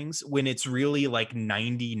asylum hearings, when it's really like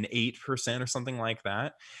 98% or something like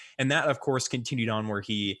that. And that of course continued on where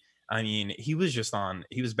he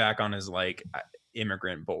was back on his like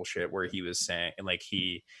immigrant bullshit, where he was saying like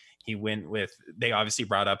he went with, they obviously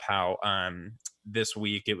brought up how this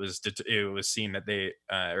week it was seen that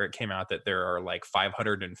it came out that there are like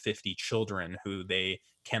 550 children who they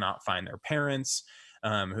cannot find their parents,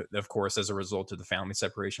 of course, as a result of the family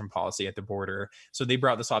separation policy at the border. So they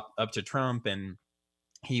brought this up to Trump, and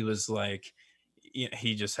he was like,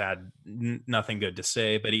 he just had nothing good to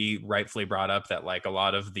say. But he rightfully brought up that like a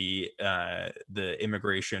lot of the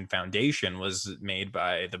immigration foundation was made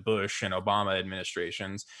by the Bush and Obama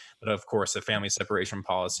administrations. But of course, the family separation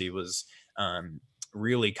policy was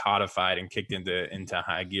really codified and kicked into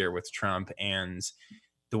high gear with Trump. And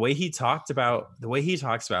the way he talks about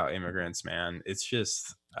immigrants, man, it's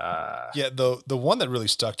just the one that really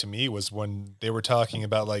stuck to me was when they were talking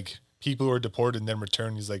about like people who are deported and then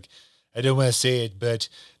return. He's like, I don't want to say it, but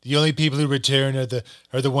the only people who return are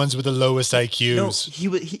the ones with the lowest IQs. No,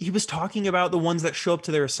 he was talking about the ones that show up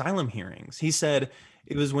to their asylum hearings. He said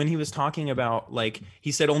it was when he was talking about like,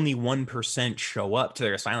 he said only 1% show up to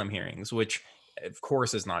their asylum hearings, which of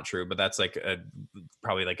course is not true, but that's like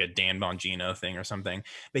probably like a Dan Bongino thing or something.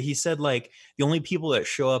 But he said like the only people that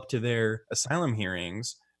show up to their asylum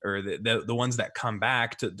hearings or the ones that come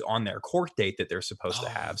back on their court date that they're supposed to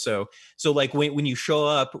have. So like when you show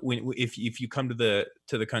up, if you come to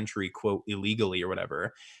the country, quote, illegally or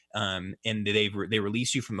whatever, and they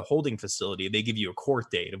release you from the holding facility, they give you a court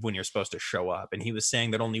date of when you're supposed to show up. And he was saying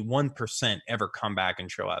that only 1% ever come back and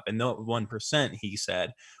show up. And the 1%, he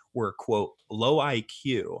said, were, quote, low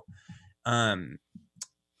IQ.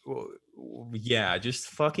 Yeah, just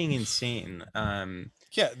fucking insane.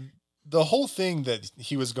 Yeah. The whole thing that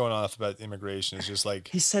he was going off about immigration is just like,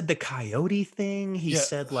 he said the coyote thing. He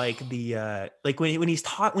said like the like when he's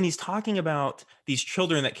talking about these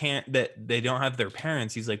children that they don't have their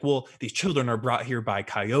parents, he's like, well, these children are brought here by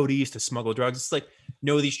coyotes to smuggle drugs. It's like,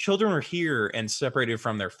 no, these children are here and separated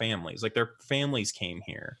from their families. Like their families came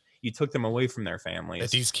here. You took them away from their families.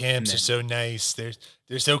 But these camps are so nice.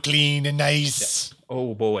 They're so clean and nice. Yeah.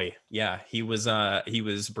 Oh boy. Yeah. He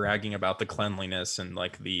was bragging about the cleanliness and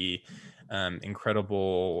like the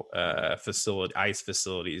incredible ICE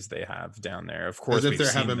facilities they have down there. Of course, as if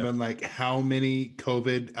there haven't been like how many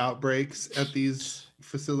COVID outbreaks at these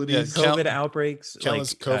facilities. Yeah, COVID outbreaks,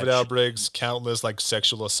 countless like, COVID outbreaks, countless like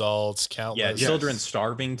sexual assaults, countless. yeah, children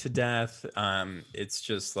starving to death. It's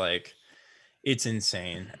just like, it's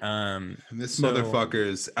insane. And this so-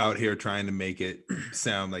 motherfucker's out here trying to make it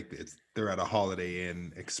sound like they're at a Holiday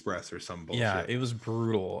Inn Express or some bullshit. Yeah, it was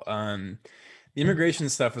brutal. The immigration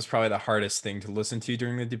stuff was probably the hardest thing to listen to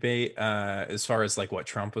during the debate, as far as like what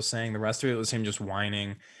Trump was saying. The rest of it was him just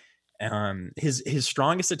whining. His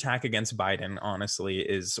strongest attack against Biden, honestly,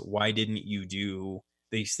 is why didn't you do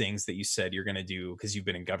these things that you said you're going to do, because you've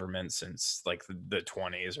been in government since like the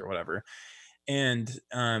 20s or whatever. And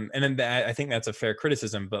then that, I think that's a fair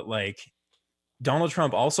criticism, but like Donald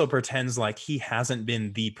Trump also pretends like he hasn't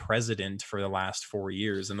been the president for the last 4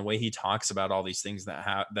 years, and the way he talks about all these things that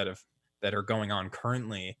are going on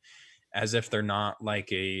currently, as if they're not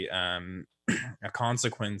like a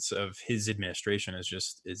consequence of his administration,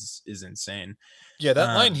 is insane. Yeah,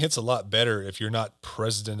 that line hits a lot better if you're not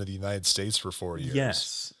president of the United States for 4 years.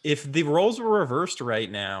 Yes, if the roles were reversed right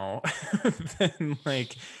now, then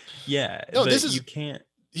like, yeah, no, but this is you can't.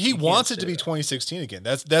 He can't wants it say to be that. 2016 again.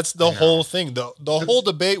 That's the whole thing. The whole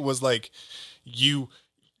debate was like,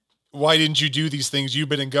 why didn't you do these things? You've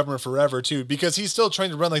been in government forever too, because he's still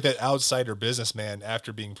trying to run like that outsider businessman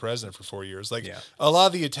after being president for 4 years. Like a lot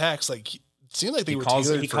of the attacks, like seemed like they were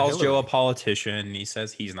tailored He for calls Hillary. Joe a politician. He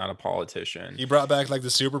says he's not a politician. He brought back like the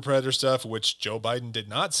super predator stuff, which Joe Biden did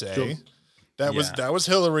not say. That was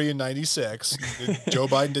Hillary in 96. Joe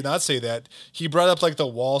Biden did not say that. He brought up like the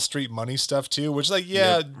Wall Street money stuff too, which like,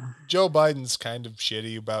 Joe Biden's kind of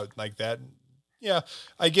shitty about like that. Yeah,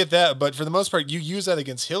 I get that. But for the most part, you use that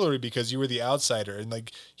against Hillary because you were the outsider. And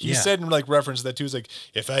like he said in like reference to that too, is like,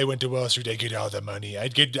 if I went to Wall Street, I'd get all the money.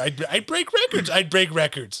 I'd break records. I'd break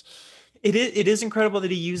records. It is incredible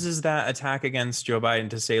that he uses that attack against Joe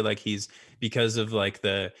Biden to say like he's, because of like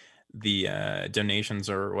the donations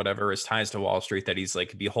or whatever, his ties to Wall Street, that he's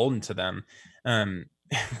like beholden to them.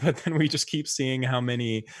 But then we just keep seeing how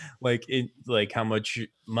many how much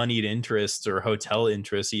moneyed interests or hotel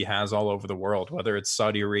interests he has all over the world, whether it's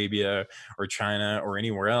Saudi Arabia or China or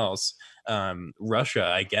anywhere else, Russia,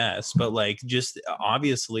 I guess. But like, just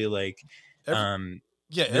obviously like, everything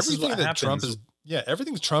that Trump is. Yeah,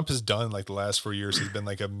 everything Trump has done like the last 4 years has been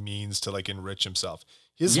like a means to like enrich himself.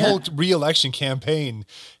 His whole re-election campaign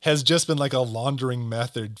has just been like a laundering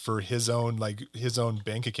method for his own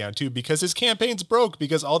bank account too, because his campaign's broke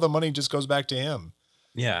because all the money just goes back to him.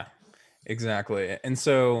 Yeah, exactly. And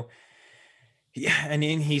so, and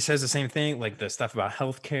he says the same thing, like the stuff about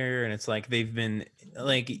healthcare, and it's like they've been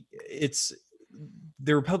like, it's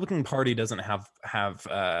the Republican Party doesn't have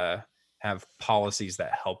policies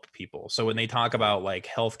that help people. So when they talk about like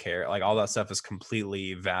healthcare, like all that stuff is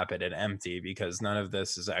completely vapid and empty because none of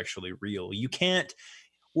this is actually real. You can't,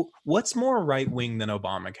 what's more right wing than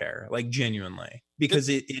Obamacare? Like genuinely, because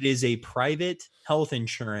it is a private health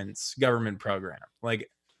insurance government program.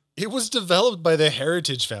 Like it was developed by the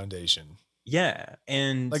Heritage Foundation. Yeah.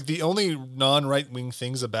 And like the only non-right wing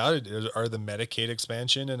things about it are the Medicaid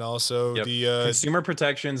expansion and also the consumer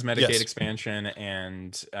protections, Medicaid expansion.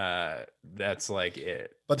 And that's like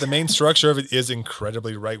it. But the main structure of it is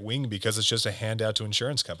incredibly right wing because it's just a handout to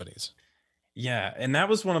insurance companies. Yeah. And that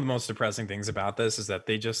was one of the most depressing things about this, is that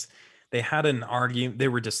they had an argument.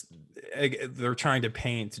 They're trying to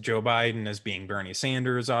paint Joe Biden as being Bernie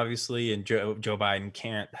Sanders, obviously. And Joe Biden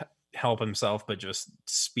can't help himself but just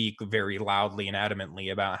speak very loudly and adamantly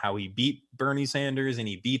about how he beat Bernie Sanders and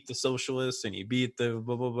he beat the socialists and he beat the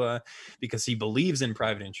blah blah blah because he believes in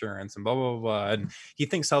private insurance and blah blah blah, and he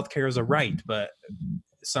thinks healthcare is a right, but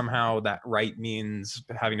somehow that right means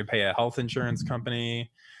having to pay a health insurance company.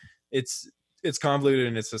 It's convoluted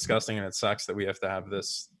and it's disgusting, and it sucks that we have to have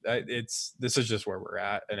this. This is just where we're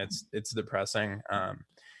at, and it's depressing.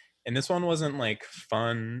 And this one wasn't like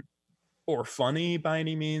fun or funny by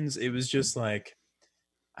any means. It was just like,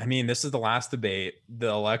 I mean, this is the last debate. The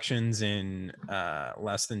election's in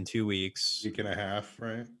less than 2 weeks. Week and a half,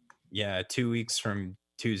 right? Yeah, 2 weeks from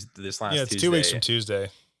Tuesday. This last Tuesday. 2 weeks from Tuesday.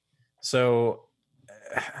 So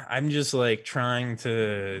I'm just like trying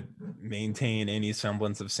to maintain any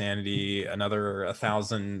semblance of sanity. Another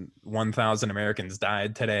 1,000 Americans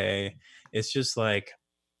died today. It's just like,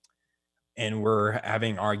 and we're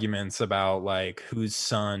having arguments about like whose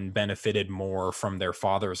son benefited more from their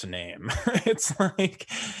father's name. It's like,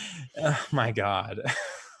 oh my God,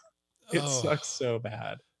 it sucks so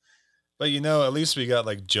bad. But at least we got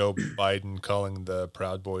like Joe Biden calling the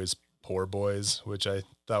Proud Boys poor boys, which I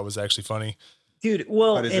thought was actually funny. Dude,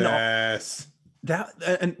 well, ass.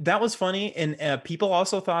 That was funny, and people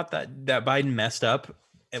also thought that Biden messed up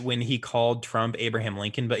when he called Trump Abraham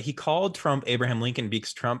Lincoln, but he called Trump Abraham Lincoln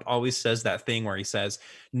because Trump always says that thing where he says,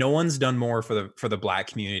 no one's done more for the black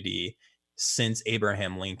community since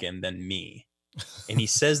Abraham Lincoln than me. And he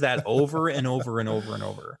says that over and over and over and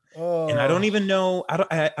over. And I don't even know.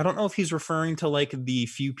 I don't know if he's referring to like the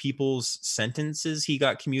few people's sentences he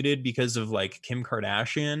got commuted because of like Kim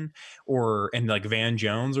Kardashian and like Van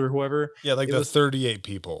Jones or whoever. Yeah, like the 38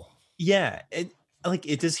 people. Yeah.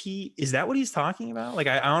 Is that what he's talking about? Like,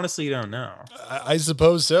 I honestly don't know. I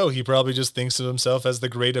suppose so. He probably just thinks of himself as the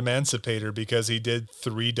great emancipator because he did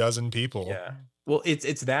 36 people. Yeah. Well,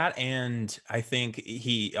 it's that, and I think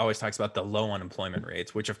he always talks about the low unemployment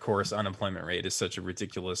rates, which of course unemployment rate is such a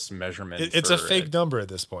ridiculous measurement. It's a fake number at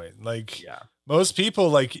this point. Like, yeah, most people,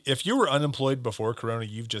 like, if you were unemployed before Corona,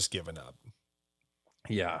 you've just given up.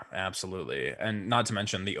 Yeah, absolutely. And not to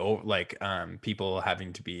mention people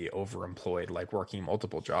having to be overemployed, like working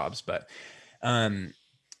multiple jobs. But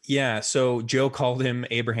yeah, so Joe called him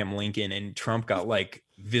Abraham Lincoln, and Trump got like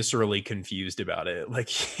viscerally confused about it. Like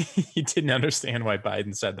he didn't understand why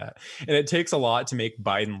Biden said that. And it takes a lot to make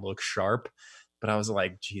Biden look sharp. But I was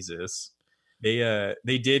like, Jesus, they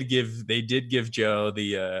did give Joe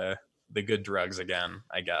the good drugs again,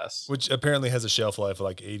 I guess. Which apparently has a shelf life of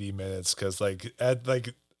like 80 minutes because like at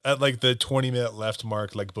the 20-minute left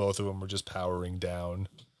mark, like both of them were just powering down.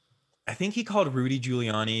 I think he called Rudy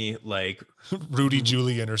Giuliani like Rudy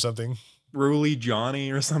Julian or something. Ruly Johnny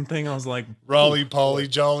or something. I was like, Raleigh Polly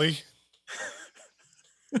Jolly.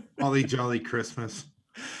 Holly Jolly Christmas.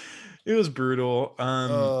 It was brutal.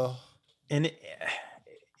 And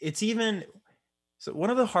it's even so. One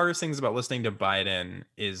of the hardest things about listening to Biden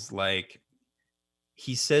is like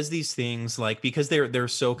he says these things like because they're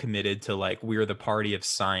so committed to like we're the party of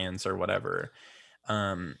science or whatever.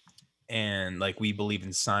 And like we believe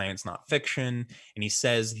in science, not fiction. And he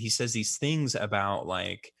says these things about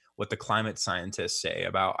like what the climate scientists say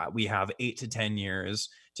about we have 8 to 10 years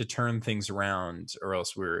to turn things around, or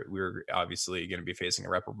else we're obviously going to be facing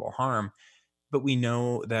irreparable harm. But we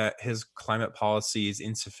know that his climate policy is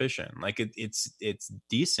insufficient. Like it's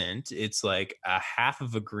decent. It's like a half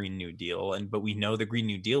of a Green New Deal, but we know the Green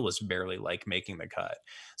New Deal was barely like making the cut.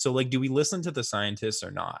 So like, do we listen to the scientists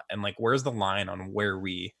or not? And like, where's the line on where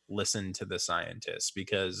we listen to the scientists?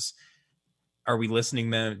 Because are we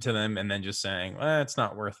listening to them and then just saying, well, it's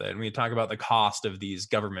not worth it? And we talk about the cost of these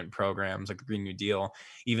government programs like the Green New Deal,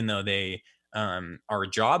 even though they are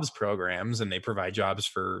jobs programs and they provide jobs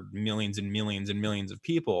for millions and millions and millions of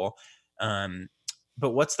people.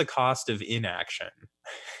 But what's the cost of inaction?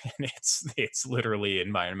 And it's literally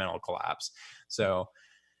environmental collapse. So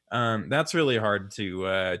that's really hard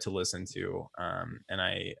to listen to. And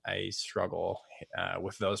I struggle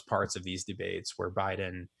with those parts of these debates where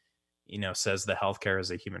Biden, says the healthcare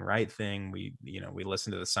is a human right thing. We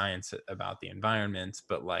listen to the science about the environment,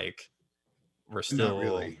 but like we're still not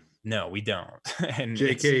really. No, we don't. And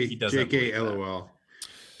JK, LOL.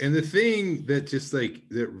 And the thing that just like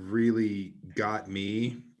that really got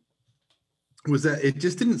me was that it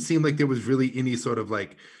just didn't seem like there was really any sort of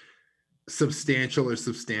like substantial or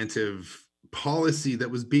substantive policy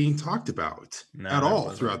that was being talked about at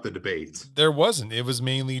all throughout the debate. There wasn't. It was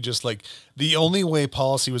mainly just like the only way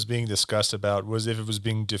policy was being discussed about was if it was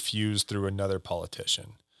being diffused through another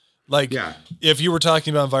politician. Like, if you were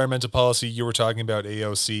talking about environmental policy, you were talking about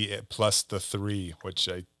AOC plus the 3, which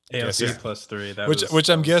I guess is plus 3, which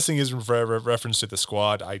I'm guessing is reference to the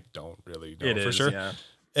squad. I don't really know for sure.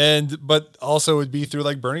 Yeah. But also it'd be through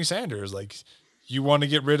like Bernie Sanders. Like, you want to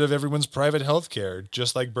get rid of everyone's private health care,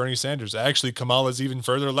 just like Bernie Sanders. Actually, Kamala's even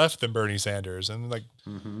further left than Bernie Sanders. And like,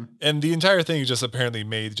 and the entire thing is just apparently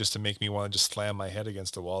made just to make me want to just slam my head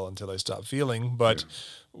against the wall until I stop feeling, but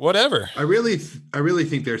whatever. I really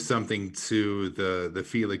think there's something to the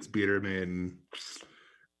Felix Biederman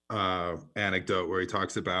anecdote where he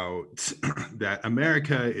talks about that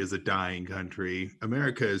America is a dying country.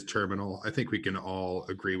 America is terminal. I think we can all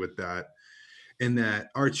agree with that. And that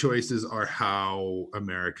our choices are how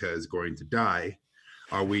America is going to die.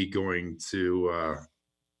 Are we going to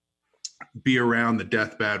be around the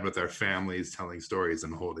deathbed with our families, telling stories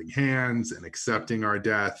and holding hands and accepting our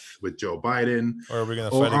death with Joe Biden? Or are we going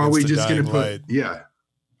to fight against the dying light?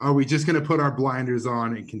 Are we just going to put our blinders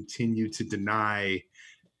on and continue to deny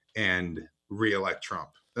and reelect Trump?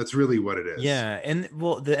 That's really what it is. Yeah, and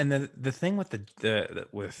well, the thing with the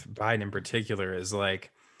with Biden in particular is like,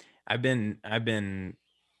 I've been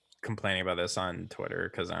complaining about this on Twitter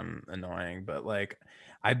because I'm annoying, but like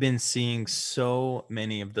I've been seeing so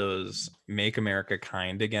many of those "Make America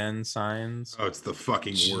Kind Again" signs. Oh, it's the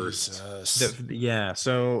fucking worst. Yeah,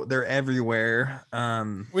 so they're everywhere.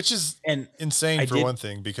 Which is And insane I for did- one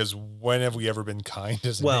thing, because when have we ever been kind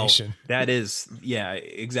as a well, nation? that is, yeah,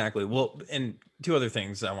 exactly. Well, and two other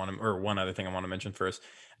things one other thing I want to mention first.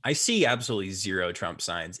 I see absolutely zero Trump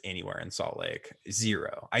signs anywhere in Salt Lake.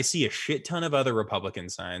 Zero. I see a shit ton of other Republican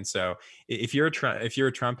signs. So if you're a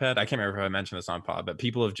Trump head, I can't remember if I mentioned this on pod, but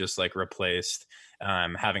people have just like replaced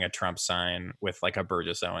having a Trump sign with like a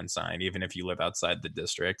Burgess Owen sign, even if you live outside the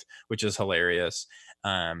district, which is hilarious.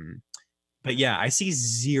 But yeah, I see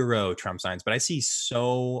zero Trump signs, but I see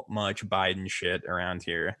so much Biden shit around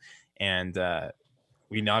here. And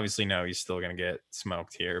we obviously know he's still going to get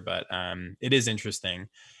smoked here, but it is interesting.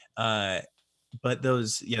 But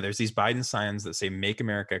there's these Biden signs that say "Make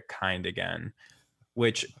America Kind Again,"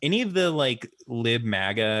 which any of the like lib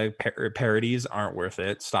MAGA parodies aren't worth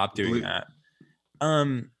it. Stop doing that.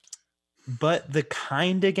 But the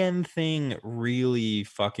 "kind again" thing really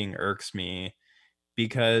fucking irks me,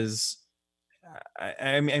 because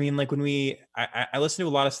I mean, like when I listened to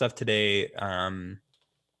a lot of stuff today.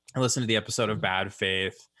 I listened to the episode of Bad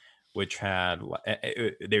Faith, which had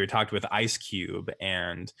they were talked with Ice Cube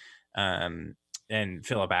and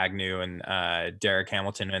Philip Agnew and Derek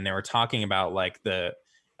Hamilton, and they were talking about like the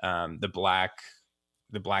black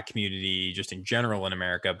community just in general in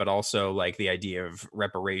America, but also like the idea of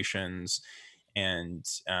reparations and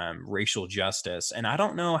racial justice. And I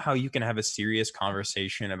don't know how you can have a serious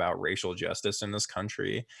conversation about racial justice in this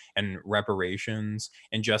country and reparations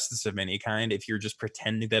and justice of any kind if you're just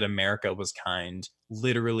pretending that America was kind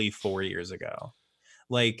literally 4 years ago.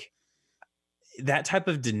 Like that type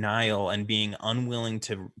of denial and being unwilling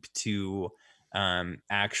to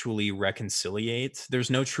actually reconciliate. There's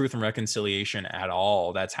no truth and reconciliation at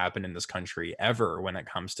all that's happened in this country ever when it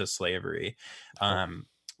comes to slavery.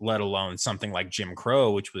 Let alone something like Jim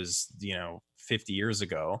Crow, which was, 50 years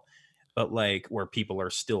ago, but like where people are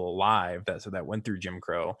still alive that went through Jim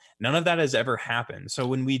Crow. None of that has ever happened. So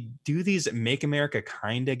when we do these "Make America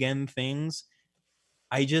Kind Again" things,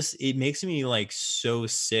 it makes me like so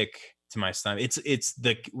sick to my stomach.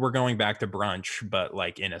 We're going back to brunch, but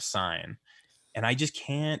like in a sign. And I just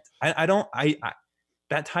can't,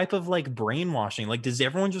 that type of like brainwashing, like does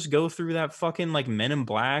everyone just go through that fucking like Men in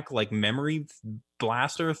Black like memory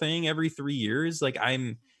blaster thing every 3 years? Like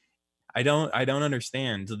I don't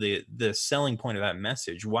understand the selling point of that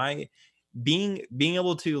message. Why being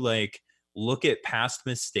able to like look at past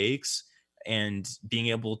mistakes and being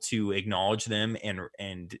able to acknowledge them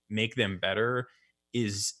and make them better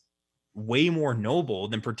is way more noble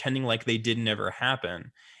than pretending like they didn't ever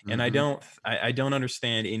happen. And I don't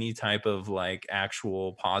understand any type of like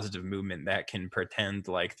actual positive movement that can pretend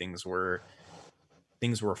like things were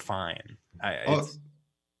fine.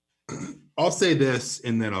 I'll say this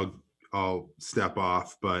and then I'll step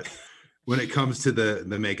off, but when it comes to the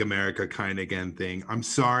 "Make America Kind Again" thing, I'm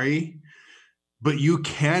sorry, but you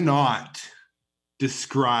cannot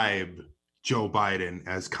describe Joe Biden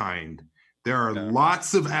as kind. There are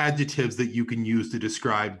lots of adjectives that you can use to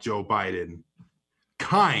describe Joe Biden.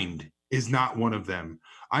 Kind is not one of them.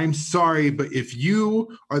 I'm sorry, but if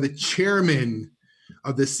you are the chairman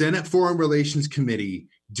of the Senate Foreign Relations Committee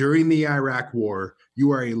during the Iraq War, you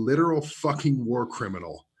are a literal fucking war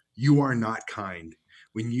criminal. You are not kind.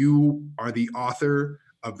 When you are the author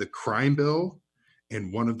of the crime bill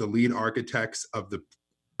and one of the lead architects of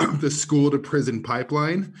the school to prison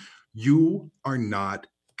pipeline, you are not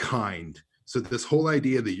kind. So this whole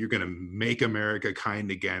idea that you're going to make America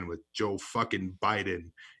kind again with Joe fucking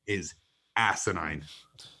Biden is asinine.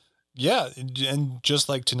 Yeah. And just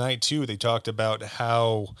like tonight too, they talked about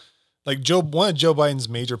how like one of Joe Biden's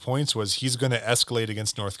major points was he's going to escalate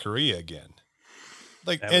against North Korea again.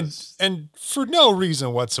 Like, and for no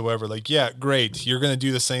reason whatsoever. Like, yeah, great. You're going to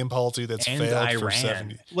do the same policy that's failed Iran. for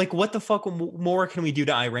 70. Like, what the fuck more can we do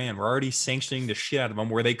to Iran? We're already sanctioning the shit out of them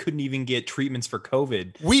where they couldn't even get treatments for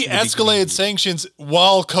COVID. We escalated sanctions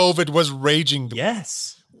while COVID was raging.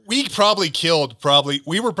 Yes. We were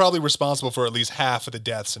probably responsible for at least half of the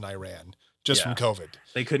deaths in Iran just from COVID.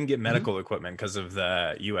 They couldn't get medical equipment because of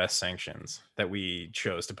the U.S. sanctions that we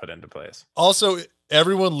chose to put into place. Also,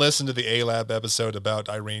 everyone listen to the A-Lab episode about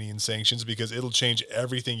Iranian sanctions because it'll change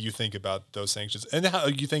everything you think about those sanctions and how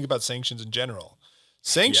you think about sanctions in general.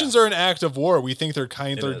 Sanctions are an act of war. We think they're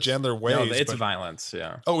kinder, gentler ways. No, it's violence,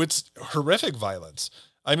 yeah. Oh, it's horrific violence.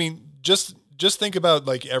 I mean, just think about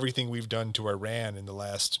like everything we've done to Iran in the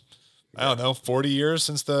last, 40 years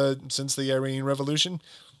since the Iranian Revolution.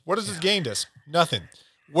 What has it gained us? Nothing.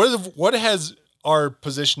 What has our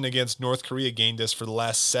position against North Korea gained us for the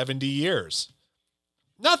last 70 years?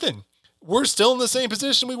 Nothing. We're still in the same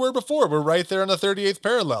position we were before. We're right there on the 38th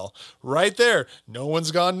parallel. Right there. No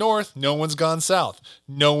one's gone north. No one's gone south.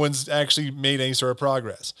 No one's actually made any sort of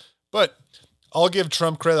progress. But I'll give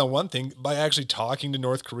Trump credit on one thing. By actually talking to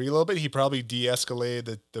North Korea a little bit, he probably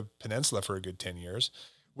de-escalated the peninsula for a good 10 years,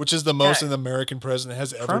 which is the most an American president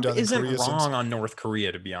has ever Trump done in isn't Korea wrong since. on North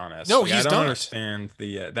Korea, to be honest. No, Like, he's I don't not. understand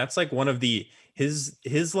that's like one of the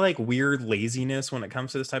his like weird laziness when it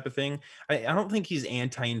comes to this type of thing. I don't think he's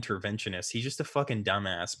anti-interventionist. He's just a fucking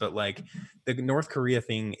dumbass. But like the North Korea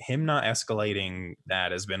thing, him not escalating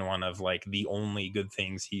that has been one of like the only good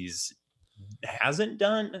things hasn't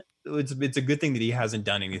done. It's a good thing that he hasn't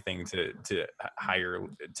done anything to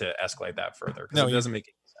escalate that further, because it doesn't make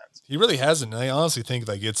any sense. He really hasn't. And I honestly think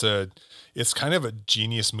like it's kind of a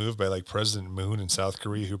genius move by like President Moon in South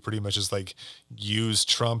Korea, who pretty much just like used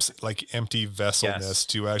Trump's like empty vesselness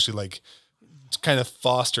to actually like kind of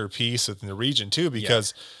foster peace within the region too,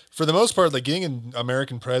 because for the most part, like getting an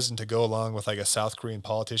American president to go along with like a South Korean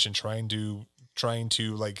politician trying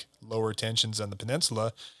to like lower tensions on the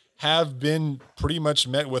peninsula have been pretty much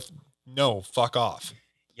met with no, fuck off.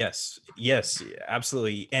 Yes,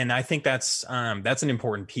 absolutely. And I think that's an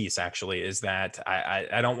important piece, actually, is that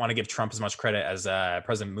I don't want to give Trump as much credit as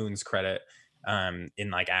President Moon's credit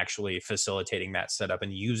in like actually facilitating that setup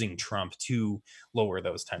and using Trump to lower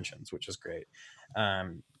those tensions, which is great.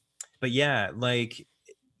 But yeah, like,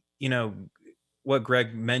 you know, what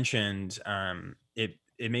Greg mentioned,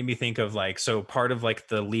 it made me think of like, so part of like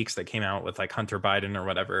the leaks that came out with like Hunter Biden or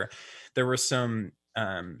whatever, there were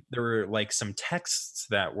like some texts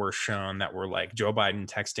that were shown that were like Joe Biden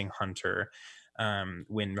texting Hunter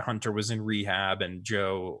when Hunter was in rehab, and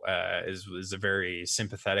Joe is a very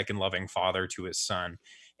sympathetic and loving father to his son.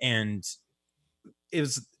 And it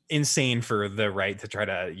was insane for the right to try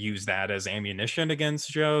to use that as ammunition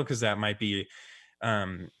against Joe, because that might be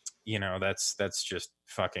that's just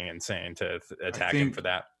fucking insane to attack him for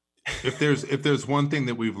that. if there's one thing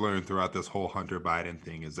that we've learned throughout this whole Hunter Biden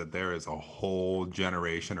thing, is that there is a whole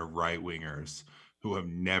generation of right-wingers who have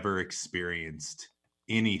never experienced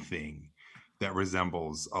anything that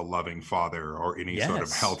resembles a loving father or any sort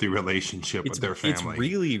of healthy relationship with their family.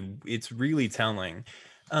 It's really telling.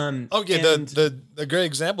 The great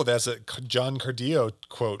example of that's a John Cardillo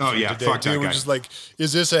quote. Oh yeah, today, fuck too, that which guy. is like,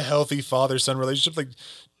 is this a healthy father-son relationship? Like,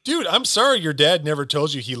 dude, I'm sorry your dad never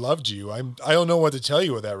told you he loved you. I don't know what to tell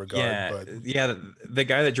you with that regard. The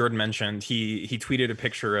guy that Jordan mentioned, he tweeted a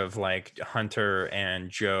picture of like Hunter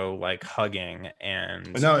and Joe like hugging,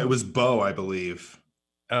 and no, it was Bo, I believe.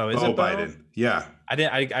 Oh, is Bo it Bo? Biden? Yeah, I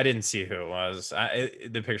didn't see who it was.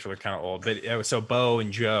 The picture looked kind of old, but it was so Bo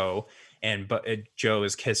and Joe, and Joe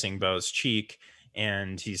is kissing Bo's cheek.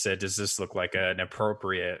 And he said, does this look like an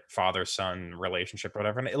appropriate father-son relationship or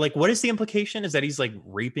whatever? And like, what is the implication? Is that he's like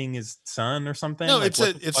raping his son or something? No, like,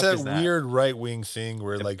 it's that weird right-wing thing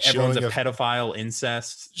where like everyone's a pedophile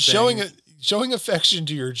incest thing. Showing affection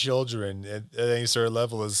to your children at any sort of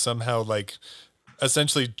level is somehow like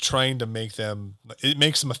essentially trying to make them, it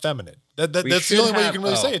makes them effeminate. That's the only way you can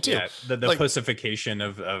really say it too. Yeah, the like, pussification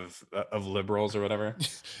of liberals or whatever.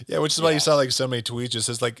 Yeah, which is why you saw like so many tweets just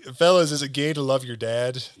says like, fellas, is it gay to love your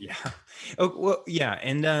dad? Yeah. Oh, well, yeah.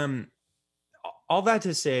 And all that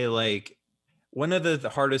to say, like, one of the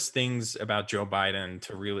hardest things about Joe Biden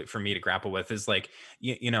for me to grapple with is like,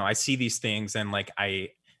 I see these things and like I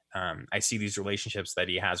see these relationships that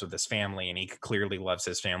he has with his family, and he clearly loves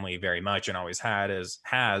his family very much and always has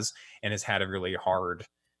had a really hard,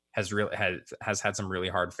 has had some really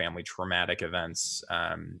hard family traumatic events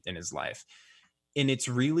in his life. And it's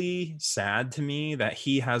really sad to me that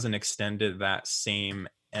he hasn't extended that same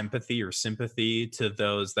empathy or sympathy to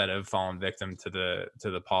those that have fallen victim to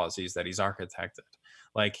the policies that he's architected.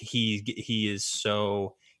 Like he's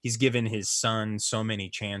given his son so many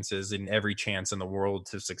chances, and every chance in the world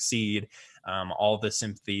to succeed, all the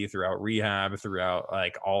sympathy throughout rehab, throughout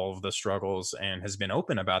like all of the struggles, and has been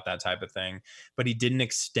open about that type of thing. But he didn't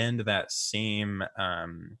extend that same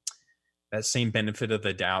benefit of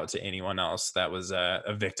the doubt to anyone else that was a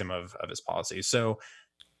victim of his policies. So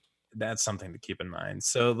that's something to keep in mind.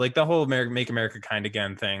 So like the whole Make America Kind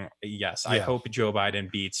Again thing. Yes, I hope Joe Biden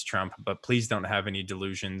beats Trump, but please don't have any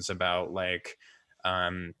delusions about like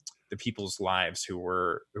the people's lives who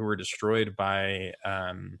were destroyed by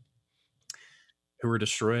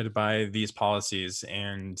these policies.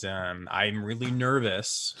 And I'm really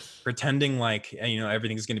nervous pretending like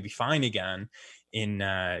everything's going to be fine again in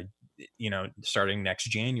starting next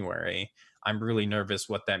January, I'm really nervous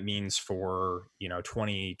what that means for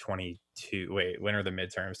 2022. Wait, when are the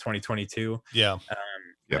midterms? 2022. Yeah.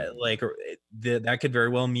 Yep. Like that could very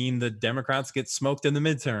well mean the Democrats get smoked in the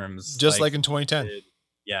midterms, Just like in 2010.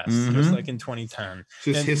 Yes, Mhm. just like in 2010.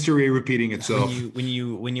 Just And- history repeating itself. When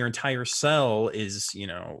your entire cell is,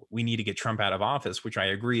 we need to get Trump out of office, which I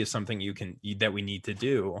agree is something that we need to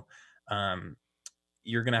do.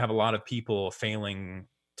 You're going to have a lot of people failing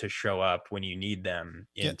to show up when you need them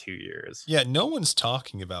in 2 years. Yeah, no one's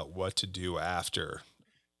talking about what to do after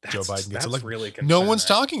Joe Biden gets that's elected. really No one's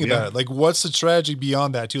concerning. talking about Yeah. it. Like, what's the strategy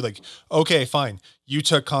beyond that, too? Like, okay, fine. You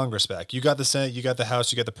took Congress back. You got the Senate, you got the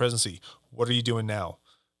House, you got the presidency. What are you doing now?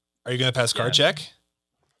 Are you going to pass card check?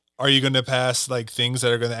 Are you going to pass like things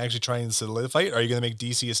that are going to actually try and solidify it? Are you going to make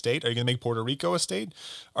DC a state? Are you going to make Puerto Rico a state?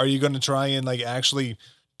 Are you going to try and like actually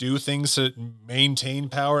do things to maintain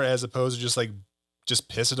power as opposed to just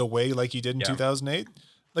piss it away like you did in 2008?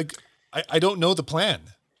 Like, I don't know the plan.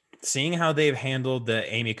 Seeing how they've handled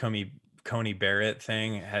the Amy Coney Barrett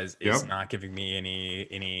thing is not giving me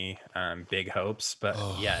any big hopes. But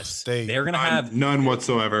yes, they're gonna have none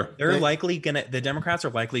whatsoever. The Democrats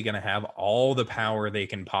are likely gonna have all the power they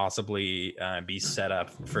can possibly be set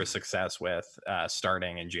up for success with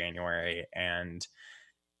starting in January, and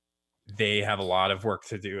they have a lot of work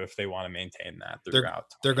to do if they want to maintain that throughout.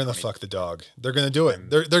 They're going to fuck the dog. They're going to do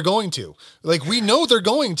it. They're going to. Like, we know they're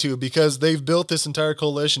going to, because they've built this entire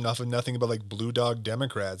coalition off of nothing but like blue dog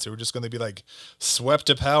Democrats who are just going to be like swept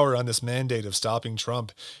to power on this mandate of stopping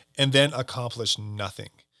Trump and then accomplish nothing.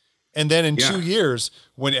 And then in 2 years,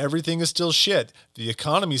 when everything is still shit, the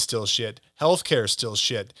economy's still shit, healthcare's still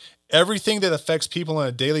shit, everything that affects people on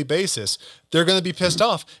a daily basis, they're going to be pissed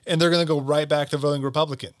off and they're going to go right back to voting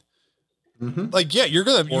Republican. Like, yeah, you're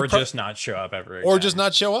going to... just not show up ever again. Or just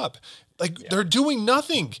not show up. Like, they're doing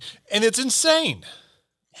nothing. And it's insane.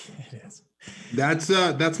 It is.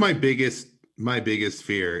 That's my biggest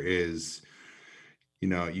fear is,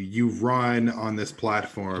 you run on this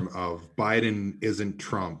platform of Biden isn't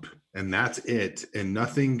Trump and that's it. And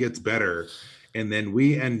nothing gets better. And then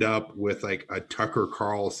we end up with like a Tucker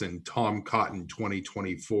Carlson, Tom Cotton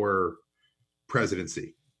 2024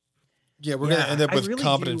 presidency. Yeah, we're going to end up with really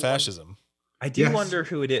competent fascism. I do wonder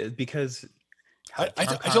who it is, because I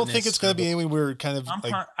don't think it's going to be anyone we're kind of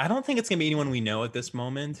I don't think it's going to be anyone we know at this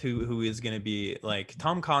moment who is going to be like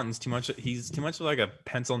Tom Cotton's too much. He's too much like a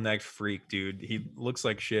pencil necked freak, dude. He looks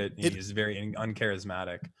like shit. He's very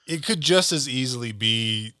uncharismatic. It could just as easily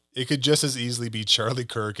be Charlie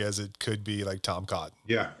Kirk as it could be like Tom Cotton.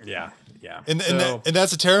 Yeah. And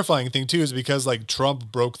that's a terrifying thing too, is because like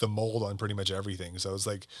Trump broke the mold on pretty much everything. So it's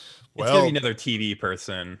like, well, it's gonna be another TV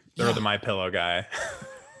person or the My Pillow guy.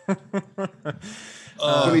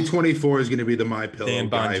 2024 is going to be the My Pillow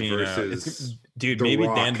guy versus maybe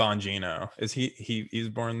Rock. Dan Bongino. Is he's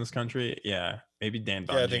born in this country? Yeah, maybe Dan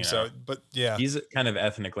Bongino. Yeah, I think so. But yeah, he's kind of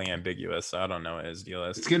ethnically ambiguous, so I don't know what his deal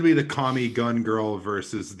is. It's going to be the commie gun girl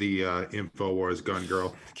versus the InfoWars gun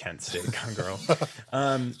girl. Kent State gun girl.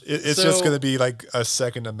 It's just going to be like a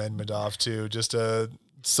Second Amendment off too, just a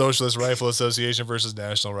Socialist Rifle Association versus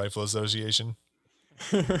National Rifle Association.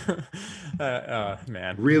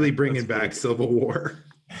 Man, really bringing back Civil War.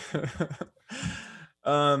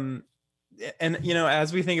 And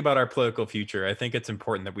as we think about our political future, I think it's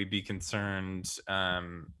important that we be concerned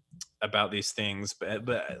about these things.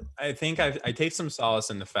 But I think I take some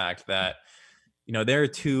solace in the fact that there are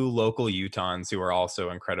two local Utahns who are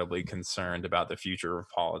also incredibly concerned about the future of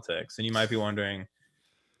politics. And you might be wondering,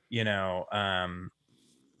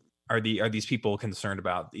 are these people concerned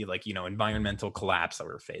about the environmental collapse that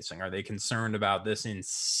we're facing? Are they concerned about this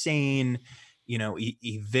insane,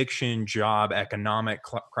 eviction, job, economic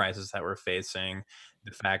crisis that we're facing?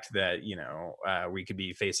 The fact that, we could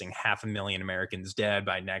be facing 500,000 Americans dead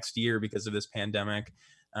by next year because of this pandemic.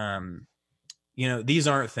 These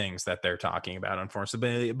aren't things that they're talking about,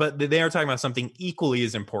 unfortunately, but they are talking about something equally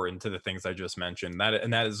as important to the things I just mentioned.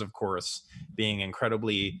 That is, of course, being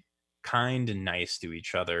incredibly kind and nice to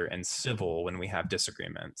each other and civil when we have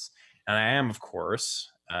disagreements. And I am, of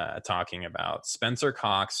course, talking about Spencer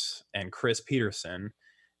Cox and Chris Peterson,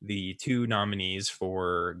 the two nominees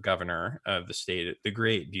for governor of the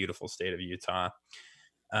great, beautiful state of Utah.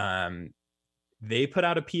 They put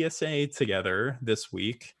out a PSA together this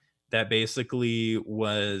week that basically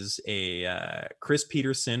was Chris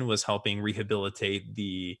Peterson was helping rehabilitate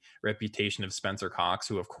the reputation of Spencer Cox,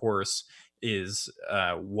 who, of course,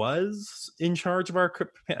 was in charge of our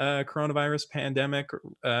coronavirus pandemic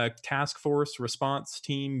task force response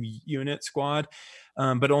team unit squad,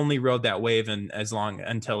 but only rode that wave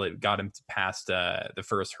until it got him past the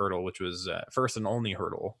first hurdle, which was first and only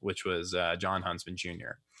hurdle, which was John Huntsman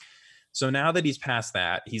Jr. So now that he's past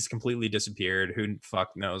that, he's completely disappeared. Who fuck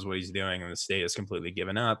knows what he's doing, and the state has completely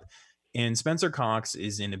given up. And Spencer Cox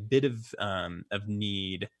is in a bit of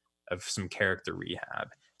need of some character rehab.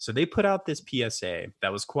 So they put out this PSA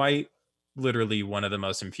that was quite literally one of the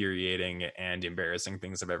most infuriating and embarrassing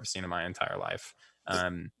things I've ever seen in my entire life.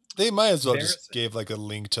 They might as well just gave like a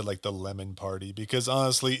link to like the Lemon Party, because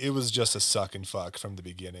honestly, it was just a suck and fuck from the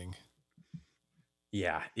beginning.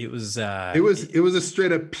 Yeah, it was a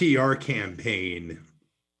straight up PR campaign,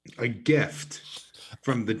 a gift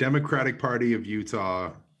from the Democratic Party of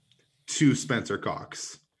Utah to Spencer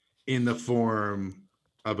Cox in the form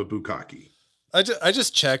of a bukkake. I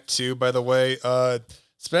just checked too, by the way.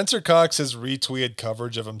 Spencer Cox has retweeted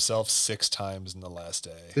coverage of himself 6 times in the last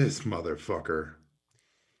day. This motherfucker.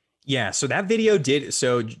 Yeah, so that video did.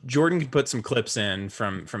 So Jordan could put some clips in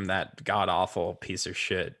from that god awful piece of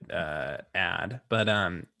shit ad, but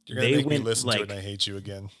You're gonna make me listen to it, and I hate you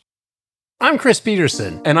again. I'm Chris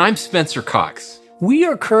Peterson. And I'm Spencer Cox. We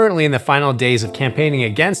are currently in the final days of campaigning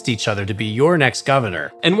against each other to be your next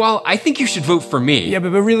governor. And while I think you should vote for me, Yeah,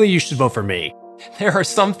 but really you should vote for me. there are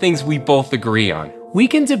some things we both agree on. We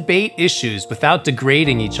can debate issues without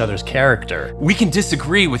degrading each other's character. We can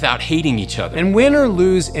disagree without hating each other. And win or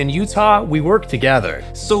lose in Utah, we work together.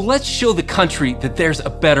 So let's show the country that there's a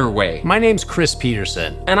better way. My name's Chris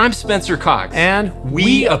Peterson. And I'm Spencer Cox. And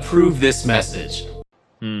we approve this message.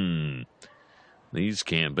 These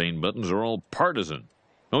campaign buttons are all partisan.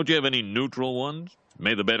 Don't you have any neutral ones?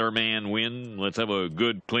 May the better man win. Let's have a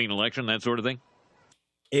good, clean election, that sort of thing.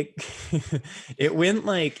 It went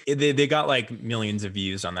like they got like millions of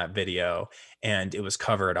views on that video, and it was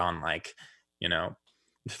covered on like, you know,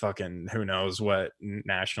 fucking who knows what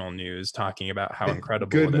national news talking about how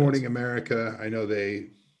incredible Good it Morning is. America. I know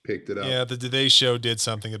they picked it up. Yeah, the Today Show did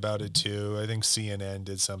something about it too. I think CNN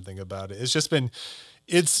did something about it.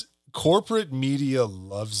 It's corporate media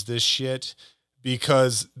loves this shit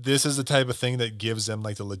because this is the type of thing that gives them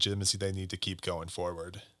like the legitimacy they need to keep going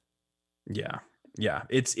forward. Yeah,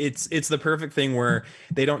 it's the perfect thing where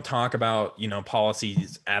they don't talk about, you know,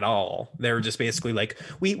 policies at all. They're just basically like,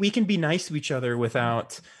 we can be nice to each other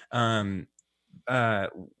without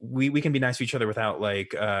we can be nice to each other without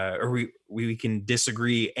like or we can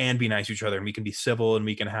disagree and be nice to each other, and we can be civil, and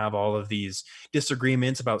we can have all of these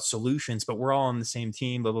disagreements about solutions, but we're all on the same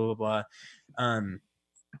team, blah blah blah blah.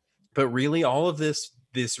 But really all of this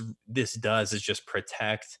does is just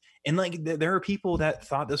protect. And like there are people that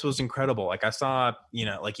thought this was incredible. Like I saw, you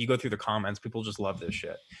know, like you go through the comments, people just love this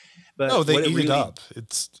shit. But no, they eat it up.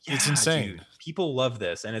 It's insane. Dude, people love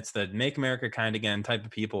this, and it's the Make America Kind Again type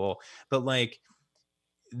of people. But like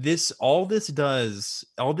all this does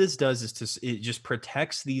is it just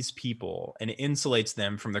protects these people and insulates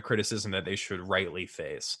them from the criticism that they should rightly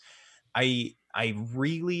face. I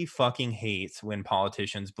really fucking hate when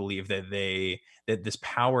politicians believe that this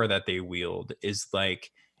power that they wield is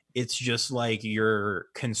like, it's just like your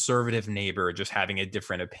conservative neighbor just having a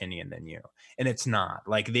different opinion than you. And it's not.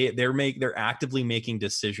 Like they're actively making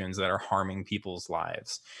decisions that are harming people's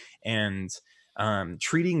lives, and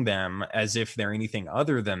treating them as if they're anything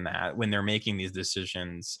other than that when they're making these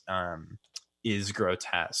decisions is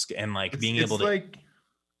grotesque. And like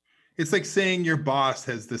it's like saying your boss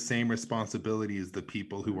has the same responsibility as the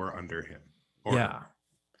people who are under him.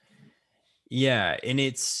 Yeah, and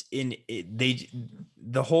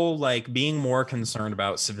the whole like being more concerned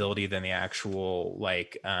about civility than the actual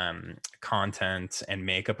like content and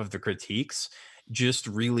makeup of the critiques just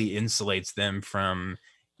really insulates them from,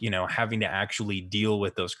 you know, having to actually deal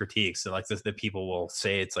with those critiques. So like the people will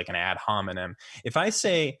say it's like an ad hominem. If I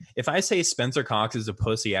say Spencer Cox is a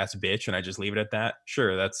pussy ass bitch and I just leave it at that,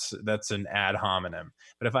 sure, that's an ad hominem.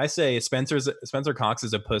 But if I say Spencer Cox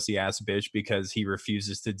is a pussy ass bitch because he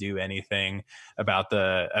refuses to do anything about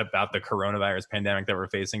the coronavirus pandemic that we're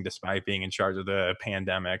facing, despite being in charge of the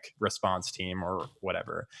pandemic response team or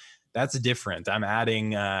whatever, that's different. I'm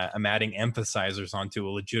adding emphasizers onto a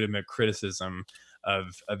legitimate criticism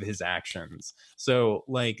of his actions. So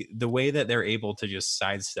like the way that they're able to just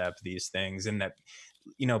sidestep these things, and that,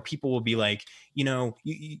 you know, people will be like, you know,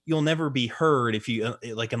 you'll never be heard if you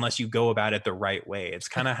like unless you go about it the right way. It's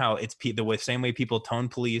kind of how it's the same way people tone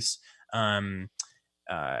police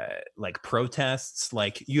like protests.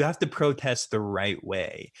 Like you have to protest the right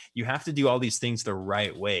way. You have to do all these things the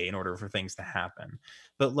right way in order for things to happen.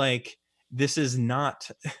 But like this is not,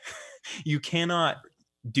 you cannot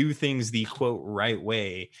do things the quote right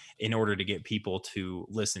way in order to get people to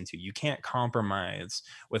listen to you. You can't compromise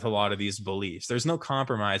with a lot of these beliefs. There's no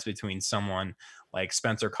compromise between someone like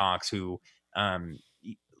Spencer Cox, who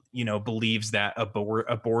believes that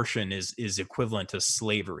abortion is equivalent to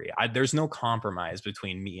slavery. There's no compromise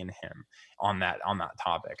between me and him on that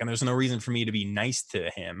topic, and there's no reason for me to be nice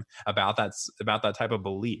to him about that type of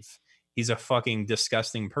belief. He's a fucking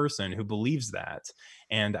disgusting person who believes that.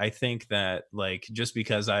 And I think that, like, just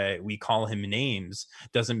because we call him names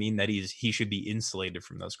doesn't mean that he should be insulated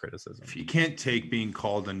from those criticisms. If he can't take being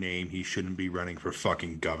called a name, he shouldn't be running for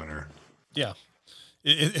fucking governor. Yeah.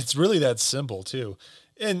 It's really that simple too.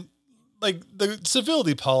 And like the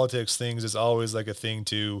civility politics things is always like a thing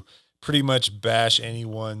to pretty much bash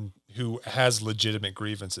anyone who has legitimate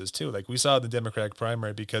grievances too. Like we saw in the Democratic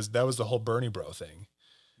primary, because that was the whole Bernie bro thing.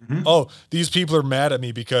 Mm-hmm. Oh, these people are mad at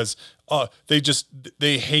me because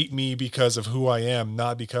they hate me because of who I am,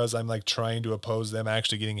 not because I'm like trying to oppose them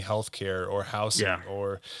actually getting health care or housing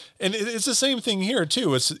and it's the same thing here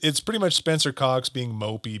too. It's pretty much Spencer Cox being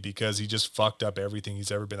mopey because he just fucked up everything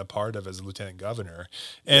he's ever been a part of as a lieutenant governor.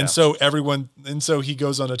 And so he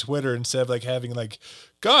goes on to Twitter, instead of like having like,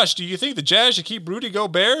 gosh, do you think the Jazz should keep Rudy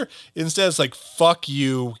Gobert? Instead it's like, fuck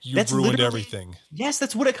you, that's ruined everything. Yes,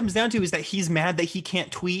 that's what it comes down to, is that he's mad that he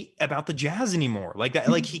can't tweet about the Jazz anymore. Like that,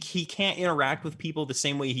 like he can't interact with people the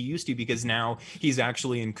same way he used to, because now he's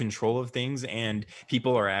actually in control of things and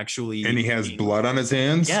people are actually, and he has blood on his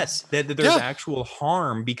hands. Yes, that there's actual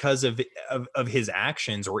harm because of his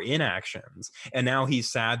actions or inactions, and now he's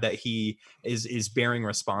sad that he is bearing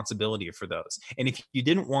responsibility for those. And if you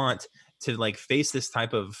didn't want to like face this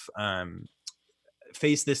type of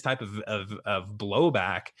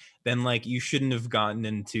blowback, then like you shouldn't have gotten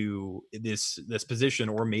into this position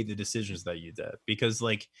or made the decisions that you did, because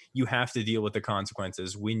like you have to deal with the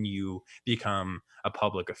consequences when you become a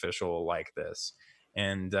public official like this.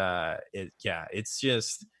 And it's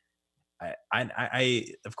just I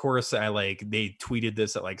of course I like, they tweeted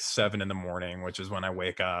this at like 7 a.m, which is when I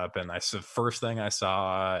wake up, and that's the first thing I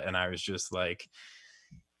saw, and I was just like,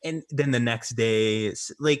 and then the next day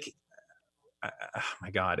it's like, oh my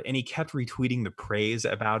God. And he kept retweeting the praise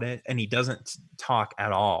about it, and he doesn't talk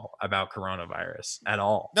at all about coronavirus at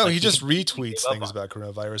all. No, like, he just retweets things about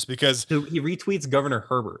coronavirus, because he retweets Governor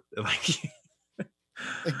Herbert.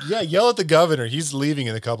 Yell at the governor. He's leaving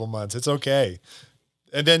in a couple months. It's okay.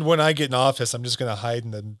 And then when I get in office, I'm just going to hide in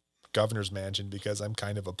the governor's mansion because I'm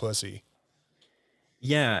kind of a pussy.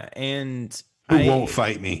 Yeah. And who won't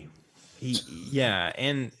fight me?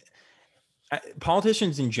 And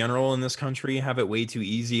politicians in general in this country have it way too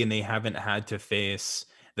easy, and they haven't had to face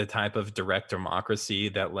the type of direct democracy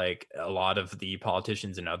that like a lot of the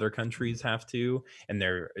politicians in other countries have to, and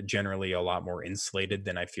they're generally a lot more insulated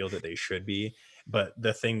than I feel that they should be. But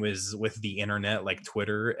the thing was, with the internet, like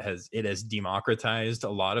Twitter has democratized a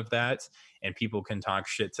lot of that, and people can talk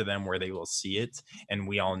shit to them where they will see it. And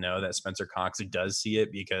we all know that Spencer Cox does see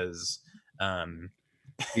it, because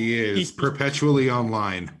he is perpetually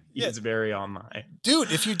online. He's very online.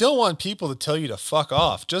 Dude, if you don't want people to tell you to fuck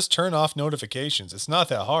off, just turn off notifications. It's not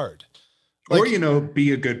that hard. Like, or,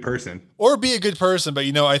 be a good person. Or be a good person, but,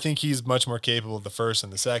 I think he's much more capable of the first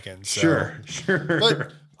and the second. So. Sure.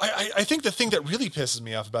 But I think the thing that really pisses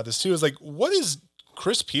me off about this, too, is, like, what is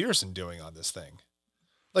Chris Peterson doing on this thing?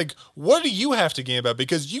 Like, what do you have to gain about?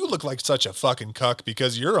 Because you look like such a fucking cuck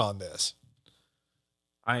because you're on this.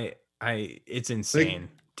 It's insane. Like,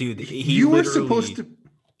 dude, you were supposed to...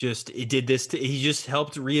 he just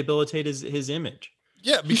helped rehabilitate his image.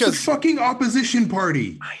 Yeah, because the fucking opposition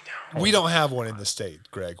party. I know. We don't have one in the state,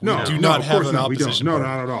 Greg. We do not have an opposition party. No,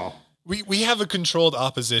 not at all. We have a controlled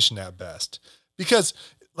opposition at best. Because,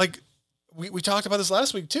 like, we talked about this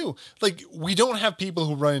last week too. Like, we don't have people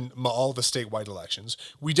who run all the statewide elections.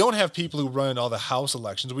 We don't have people who run all the House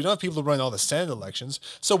elections. We don't have people who run all the Senate elections.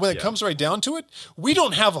 So when it comes right down to it, we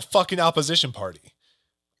don't have a fucking opposition party.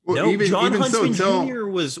 Well, no, John Huntsman Jr.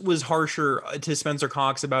 was harsher to Spencer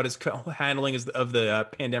Cox about his handling of the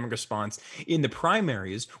pandemic response in the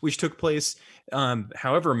primaries, which took place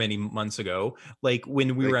however many months ago, like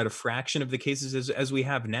when we were at a fraction of the cases as we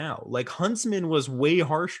have now. Like, Huntsman was way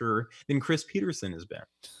harsher than Chris Peterson has been.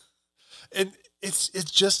 And it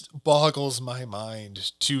just boggles my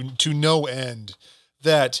mind to no end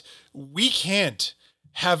that we can't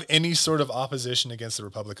have any sort of opposition against the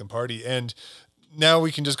Republican Party. And now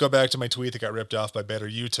we can just go back to my tweet that got ripped off by Better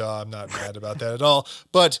Utah. I'm not mad about that at all.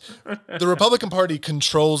 But the Republican Party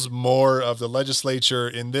controls more of the legislature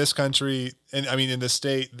in this country, and I mean in this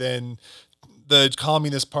state, than the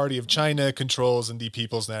Communist Party of China controls in the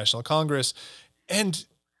People's National Congress. And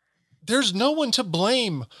there's no one to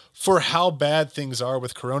blame for how bad things are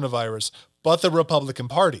with coronavirus but the Republican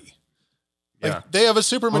Party. Like, they have a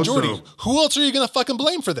super majority. Also, who else are you going to fucking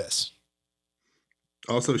blame for this?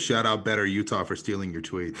 Also, shout out Better Utah for stealing your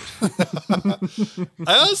tweet. I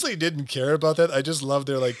honestly didn't care about that. I just love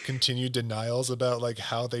their like continued denials about like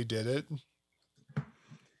how they did it.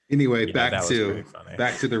 Anyway, Yeah, back that was to pretty funny.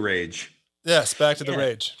 the rage. Yes, back to the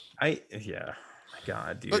rage. My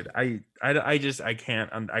God, dude, I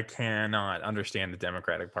cannot understand the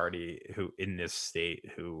Democratic Party who in this state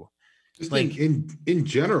who Just like in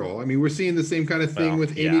general. I mean, we're seeing the same kind of thing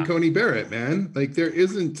with Amy Coney Barrett, man. Like there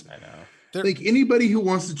isn't like anybody who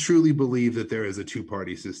wants to truly believe that there is a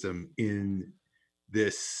two-party system in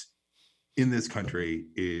this country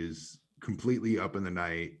is completely up in the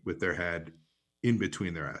night with their head in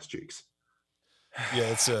between their ass cheeks.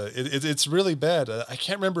 Yeah, it's really bad. I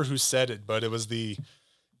can't remember who said it, but it was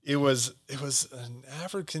an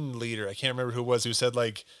African leader. I can't remember who it was who said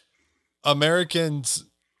like Americans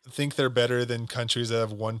think they're better than countries that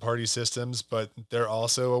have one party systems, but they're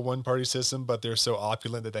also a one party system, but they're so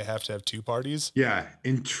opulent that they have to have two parties. Yeah,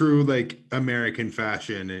 in true like American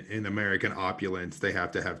fashion, in American opulence, they have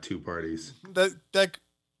to have two parties.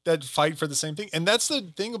 That fight for the same thing. And that's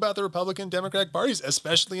the thing about the Republican Democratic parties,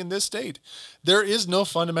 especially in this state. There is no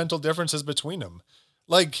fundamental differences between them.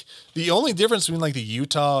 Like the only difference between like the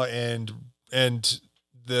Utah and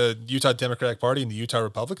the Utah Democratic Party and the Utah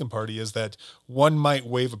Republican Party is that one might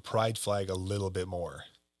wave a pride flag a little bit more.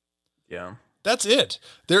 Yeah. That's it.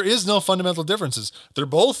 There is no fundamental differences. They're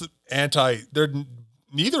both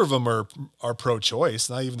neither of them are pro-choice,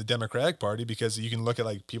 not even the Democratic Party, because you can look at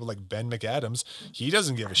like people like Ben McAdams. He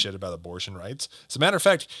doesn't give a shit about abortion rights. As a matter of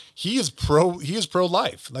fact, he is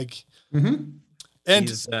pro-life. Like, and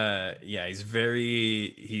he's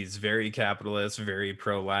very capitalist, very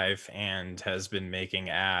pro-life, and has been making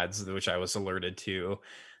ads, which I was alerted to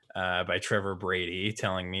by Trevor Brady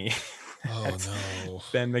telling me. Oh no!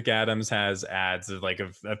 Ben McAdams has ads of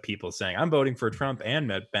people saying, "I'm voting for Trump and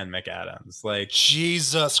Ben McAdams." Like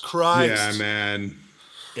Jesus Christ! Yeah, man,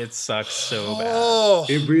 it sucks so bad. Oh.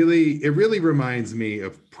 It really reminds me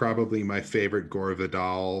of probably my favorite Gore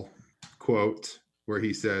Vidal quote, where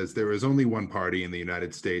he says, "There is only one party in the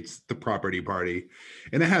United States, the Property Party,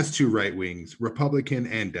 and it has two right wings, Republican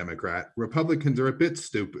and Democrat. Republicans are a bit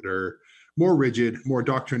stupider, more rigid, more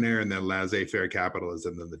doctrinaire than laissez-faire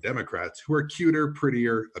capitalism than the Democrats, who are cuter,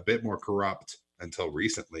 prettier, a bit more corrupt until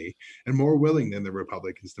recently, and more willing than the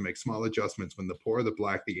Republicans to make small adjustments when the poor, the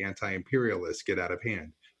black, the anti-imperialists get out of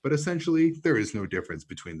hand. But essentially, there is no difference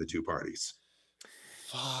between the two parties."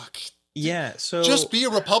 Fuck. Yeah, so just be a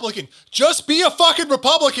Republican. Just be a fucking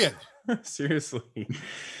Republican. Seriously.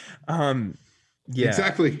 Yeah,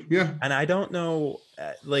 exactly. Yeah. And I don't know,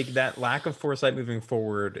 like that lack of foresight moving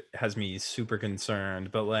forward has me super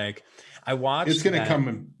concerned. But like, I watched. It's going to come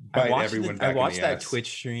and bite everyone back in the ass. I watched that Twitch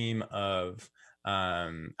stream of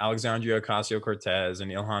Alexandria Ocasio-Cortez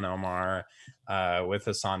and Ilhan Omar with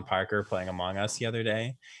Hassan Parker playing Among Us the other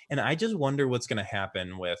day, and I just wonder what's going to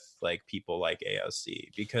happen with like people like AOC,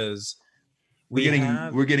 because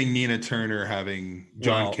we're getting Nina Turner having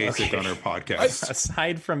John Kasich on her podcast.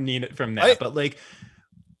 Aside from that, but like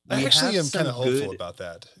I actually am kind of hopeful about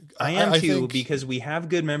that. I am too, because we have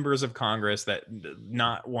good members of Congress that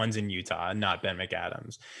not one's in Utah, not Ben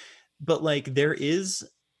McAdams, but like there's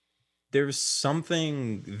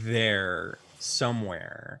something there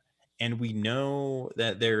somewhere, and we know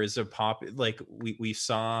that there is we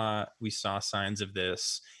saw signs of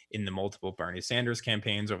this in the multiple Bernie Sanders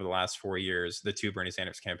campaigns over the last 4 years, the two Bernie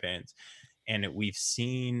Sanders campaigns, and we've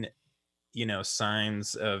seen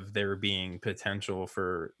signs of there being potential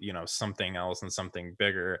for something else and something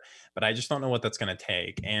bigger, but I just don't know what that's going to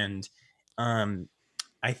take. And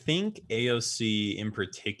I think AOC in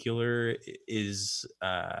particular is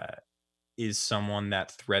someone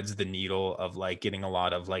that threads the needle of like getting a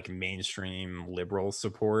lot of like mainstream liberal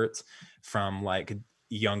support from like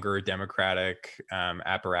younger Democratic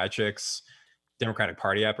Democratic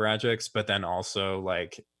Party apparatchiks, but then also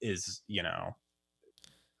like is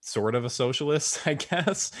sort of a socialist, I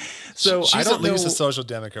guess. So she's I don't at least know. a social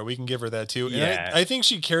democrat. We can give her that too. And Yeah. I think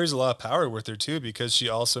she carries a lot of power with her too, because she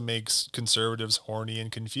also makes conservatives horny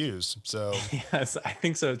and confused. So Yes, I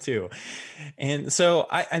think so too. And so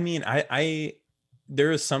I mean,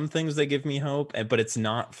 there are some things that give me hope, but it's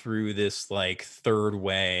not through this like third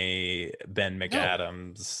way Ben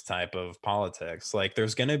McAdams type of politics. Like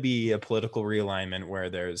there's going to be a political realignment where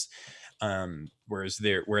there's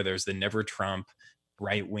the Never Trump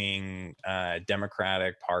right-wing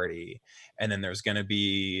Democratic Party, and then there's going to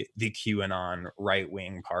be the QAnon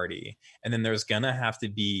right-wing party, and then there's going to have to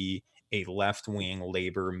be a left-wing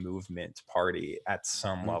labor movement party at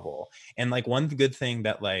some level. And like one good thing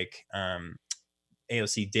that like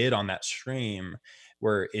AOC did on that stream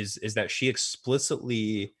is that she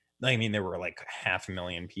explicitly, I mean, there were like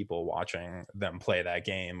 500,000 people watching them play that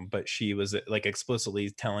game, but she was like explicitly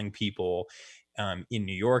telling people in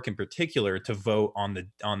New York in particular to vote on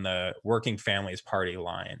the Working Families Party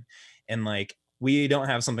line. And like, we don't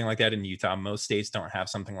have something like that in Utah. Most states don't have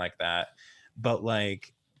something like that, but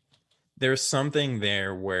like, there's something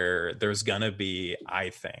there where there's gonna be,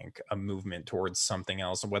 I think, a movement towards something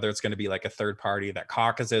else, whether it's going to be like a third party that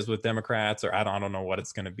caucuses with Democrats, or I don't know what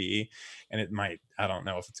it's going to be. And it might, I don't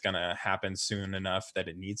know if it's going to happen soon enough that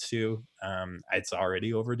it needs to. It's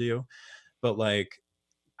already overdue, but like,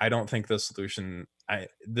 I don't think the solution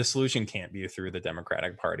can't be through the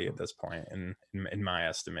Democratic Party at this point, in my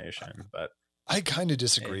estimation. But I kind of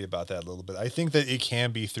disagree about that a little bit. I think that it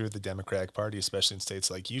can be through the Democratic Party, especially in states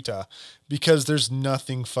like Utah, because there's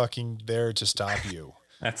nothing fucking there to stop you.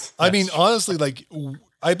 I mean, honestly, like,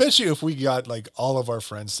 I bet you if we got like all of our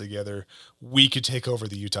friends together, we could take over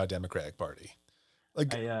the Utah Democratic Party.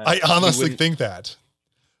 Like, I honestly think that.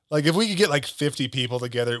 Like, if we could get like 50 people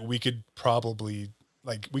together, we could probably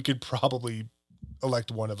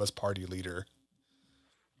elect one of us party leader.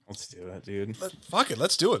 Let's do it, dude. Fuck it,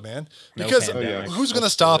 let's do it, man. Because who's gonna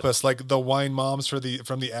stop us? Like the wine moms from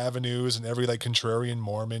the avenues and every like contrarian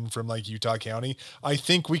Mormon from like Utah County. I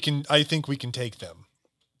think we can take them.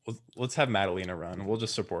 Let's have Madalena run. We'll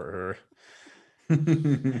just support her.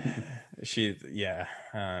 She's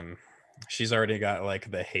already got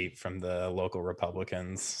like the hate from the local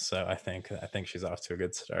Republicans, so I think she's off to a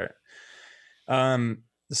good start.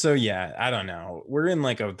 So yeah, I don't know. We're in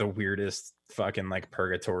like the weirdest fucking like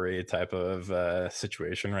purgatory type of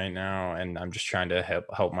situation right now, and I'm just trying to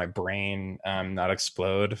help my brain not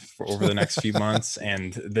explode over the next few months.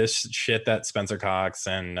 And this shit that Spencer Cox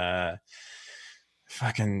and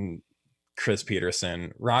fucking Chris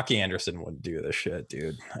Peterson, Rocky Anderson wouldn't do this shit,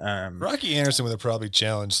 dude. Rocky Anderson would have probably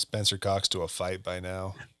challenged Spencer Cox to a fight by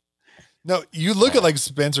now. No, you look at like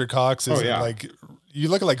Spencer Cox's you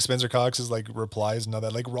look at like Spencer Cox's like replies and all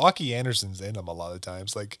that. Like Rocky Anderson's in them a lot of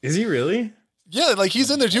times. Like, is he really? Yeah, like he's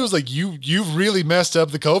in there too. It's like you've really messed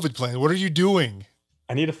up the COVID plan. What are you doing?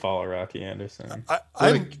 I need to follow Rocky Anderson.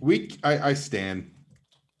 I stand.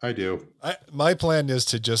 I do. My plan is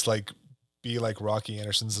to just like be like Rocky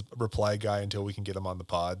Anderson's reply guy until we can get him on the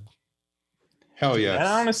pod. Hell yeah. That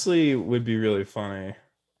honestly would be really funny.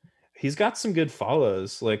 He's got some good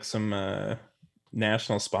follows, like some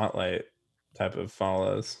national spotlight type of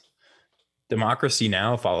follows. Democracy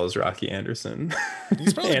Now! Follows Rocky Anderson.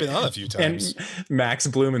 He's probably been on a few times. And Max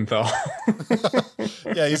Blumenthal.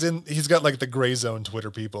 Yeah, he's got like the gray zone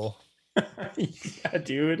Twitter people. Yeah,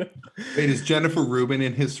 dude. Wait, is Jennifer Rubin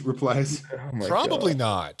in his replies? Oh Probably God.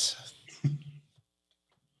 Not.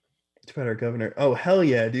 Better governor. Oh, hell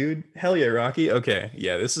yeah, dude. Hell yeah, Rocky. Okay.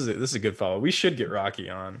 Yeah, this is a good follow. We should get Rocky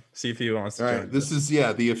on. See if he wants to. All right. This is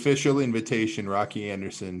the official invitation. Rocky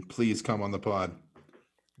Anderson, please come on the pod.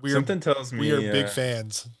 Something tells me we are big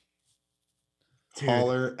fans.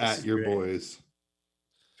 Holler at your boys.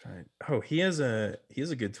 Right. Oh, he has a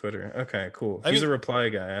good Twitter. Okay, cool. He's a reply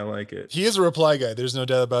guy. I like it. He is a reply guy. There's no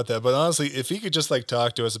doubt about that. But honestly, if he could just like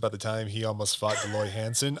talk to us about the time he almost fought Deloy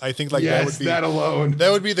Hansen, I think like that would be that alone.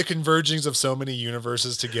 That would be the convergence of so many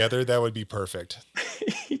universes together. That would be perfect.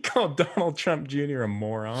 He called Donald Trump Jr. a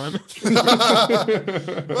moron. Well,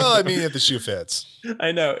 I mean, if the shoe fits.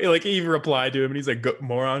 I know. Like he even replied to him, and he's like,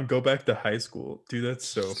 "Moron, go back to high school." Dude, that's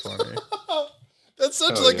so funny. That's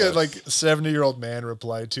such a 70-year-old man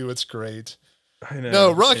reply to. It's great. I know.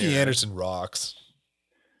 No, Rocky Anderson rocks.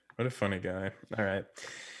 What a funny guy. All right.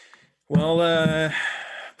 Well,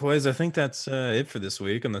 boys, I think that's it for this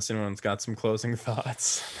week. Unless anyone's got some closing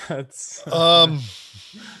thoughts. That's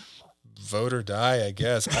vote or die, I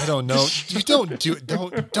guess. I don't know. You don't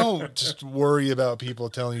just worry about people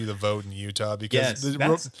telling you to vote in Utah because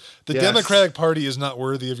the Democratic Party is not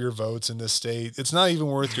worthy of your votes in this state. It's not even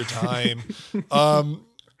worth your time.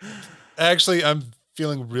 Actually, I'm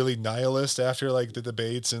feeling really nihilist after like the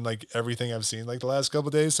debates and like everything I've seen like the last couple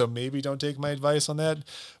of days. So maybe don't take my advice on that.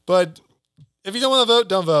 But if you don't want to vote,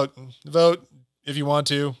 don't vote. Vote if you want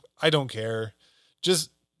to. I don't care.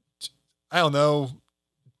 Just, I don't know.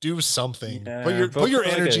 Do something. Yeah, put your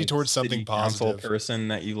energy towards something positive. Person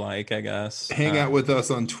that you like, I guess. Hang out with us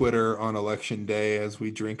on Twitter on election day as we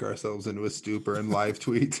drink ourselves into a stupor and live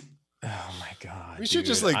tweet. Oh my God. We should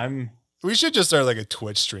just like We should just start like a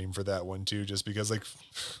Twitch stream for that one too, just because like,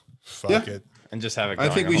 fuck it. And just have it. I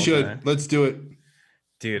think we should. Let's do it,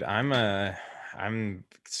 dude. I'm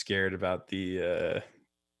scared about the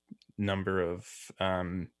number of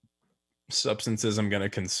substances I'm gonna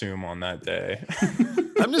consume on that day.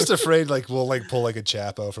 I'm just afraid like we'll like pull like a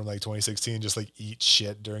Chapo from like 2016, just like eat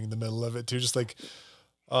shit during the middle of it too. Just like,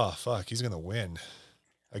 oh fuck, he's gonna win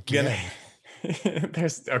again.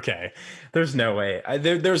 There's no way.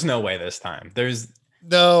 There's no way this time.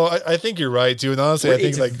 No, I think you're right too. And honestly, I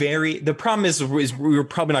think like the problem is we're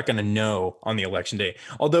probably not going to know on the election day.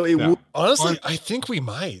 Although honestly, I think we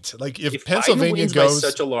might. Like if Pennsylvania Pennsylvania goes by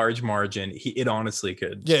such a large margin, it honestly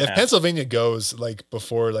could. Yeah, if Pennsylvania goes like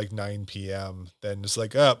before like 9 p.m., then it's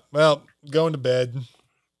like, oh well, going to bed.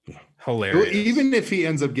 Hilarious. Well, even if he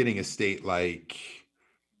ends up getting a state like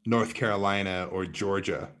North Carolina or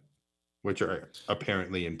Georgia, which are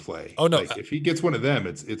apparently in play. Oh no! Like, if he gets one of them,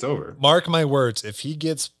 it's over. Mark my words. If he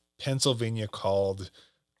gets Pennsylvania called,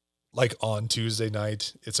 like on Tuesday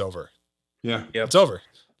night, it's over. Yeah, it's over.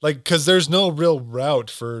 Like because there's no real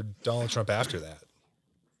route for Donald Trump after that.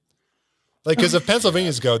 Like because if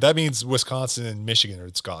Pennsylvania's go, that means Wisconsin and Michigan are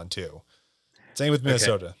it's gone too. Same with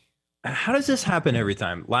Minnesota. Okay. How does this happen every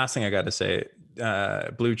time? Last thing I got to say,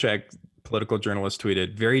 Blue Check political journalist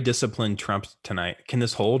tweeted, very disciplined Trump tonight. Can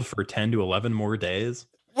this hold for 10 to 11 more days?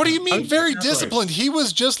 What do you mean very disciplined? He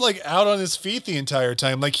was just like out on his feet the entire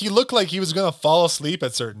time. Like he looked like he was going to fall asleep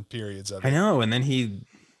at certain periods of it. I know. And then they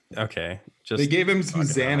gave him some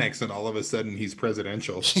Xanax and all of a sudden he's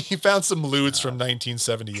presidential. He found some lewds from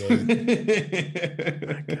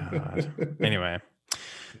 1978. God. Anyway.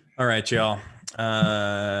 All right, y'all.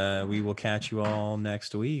 We will catch you all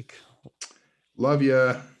next week. Love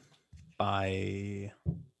ya. Bye.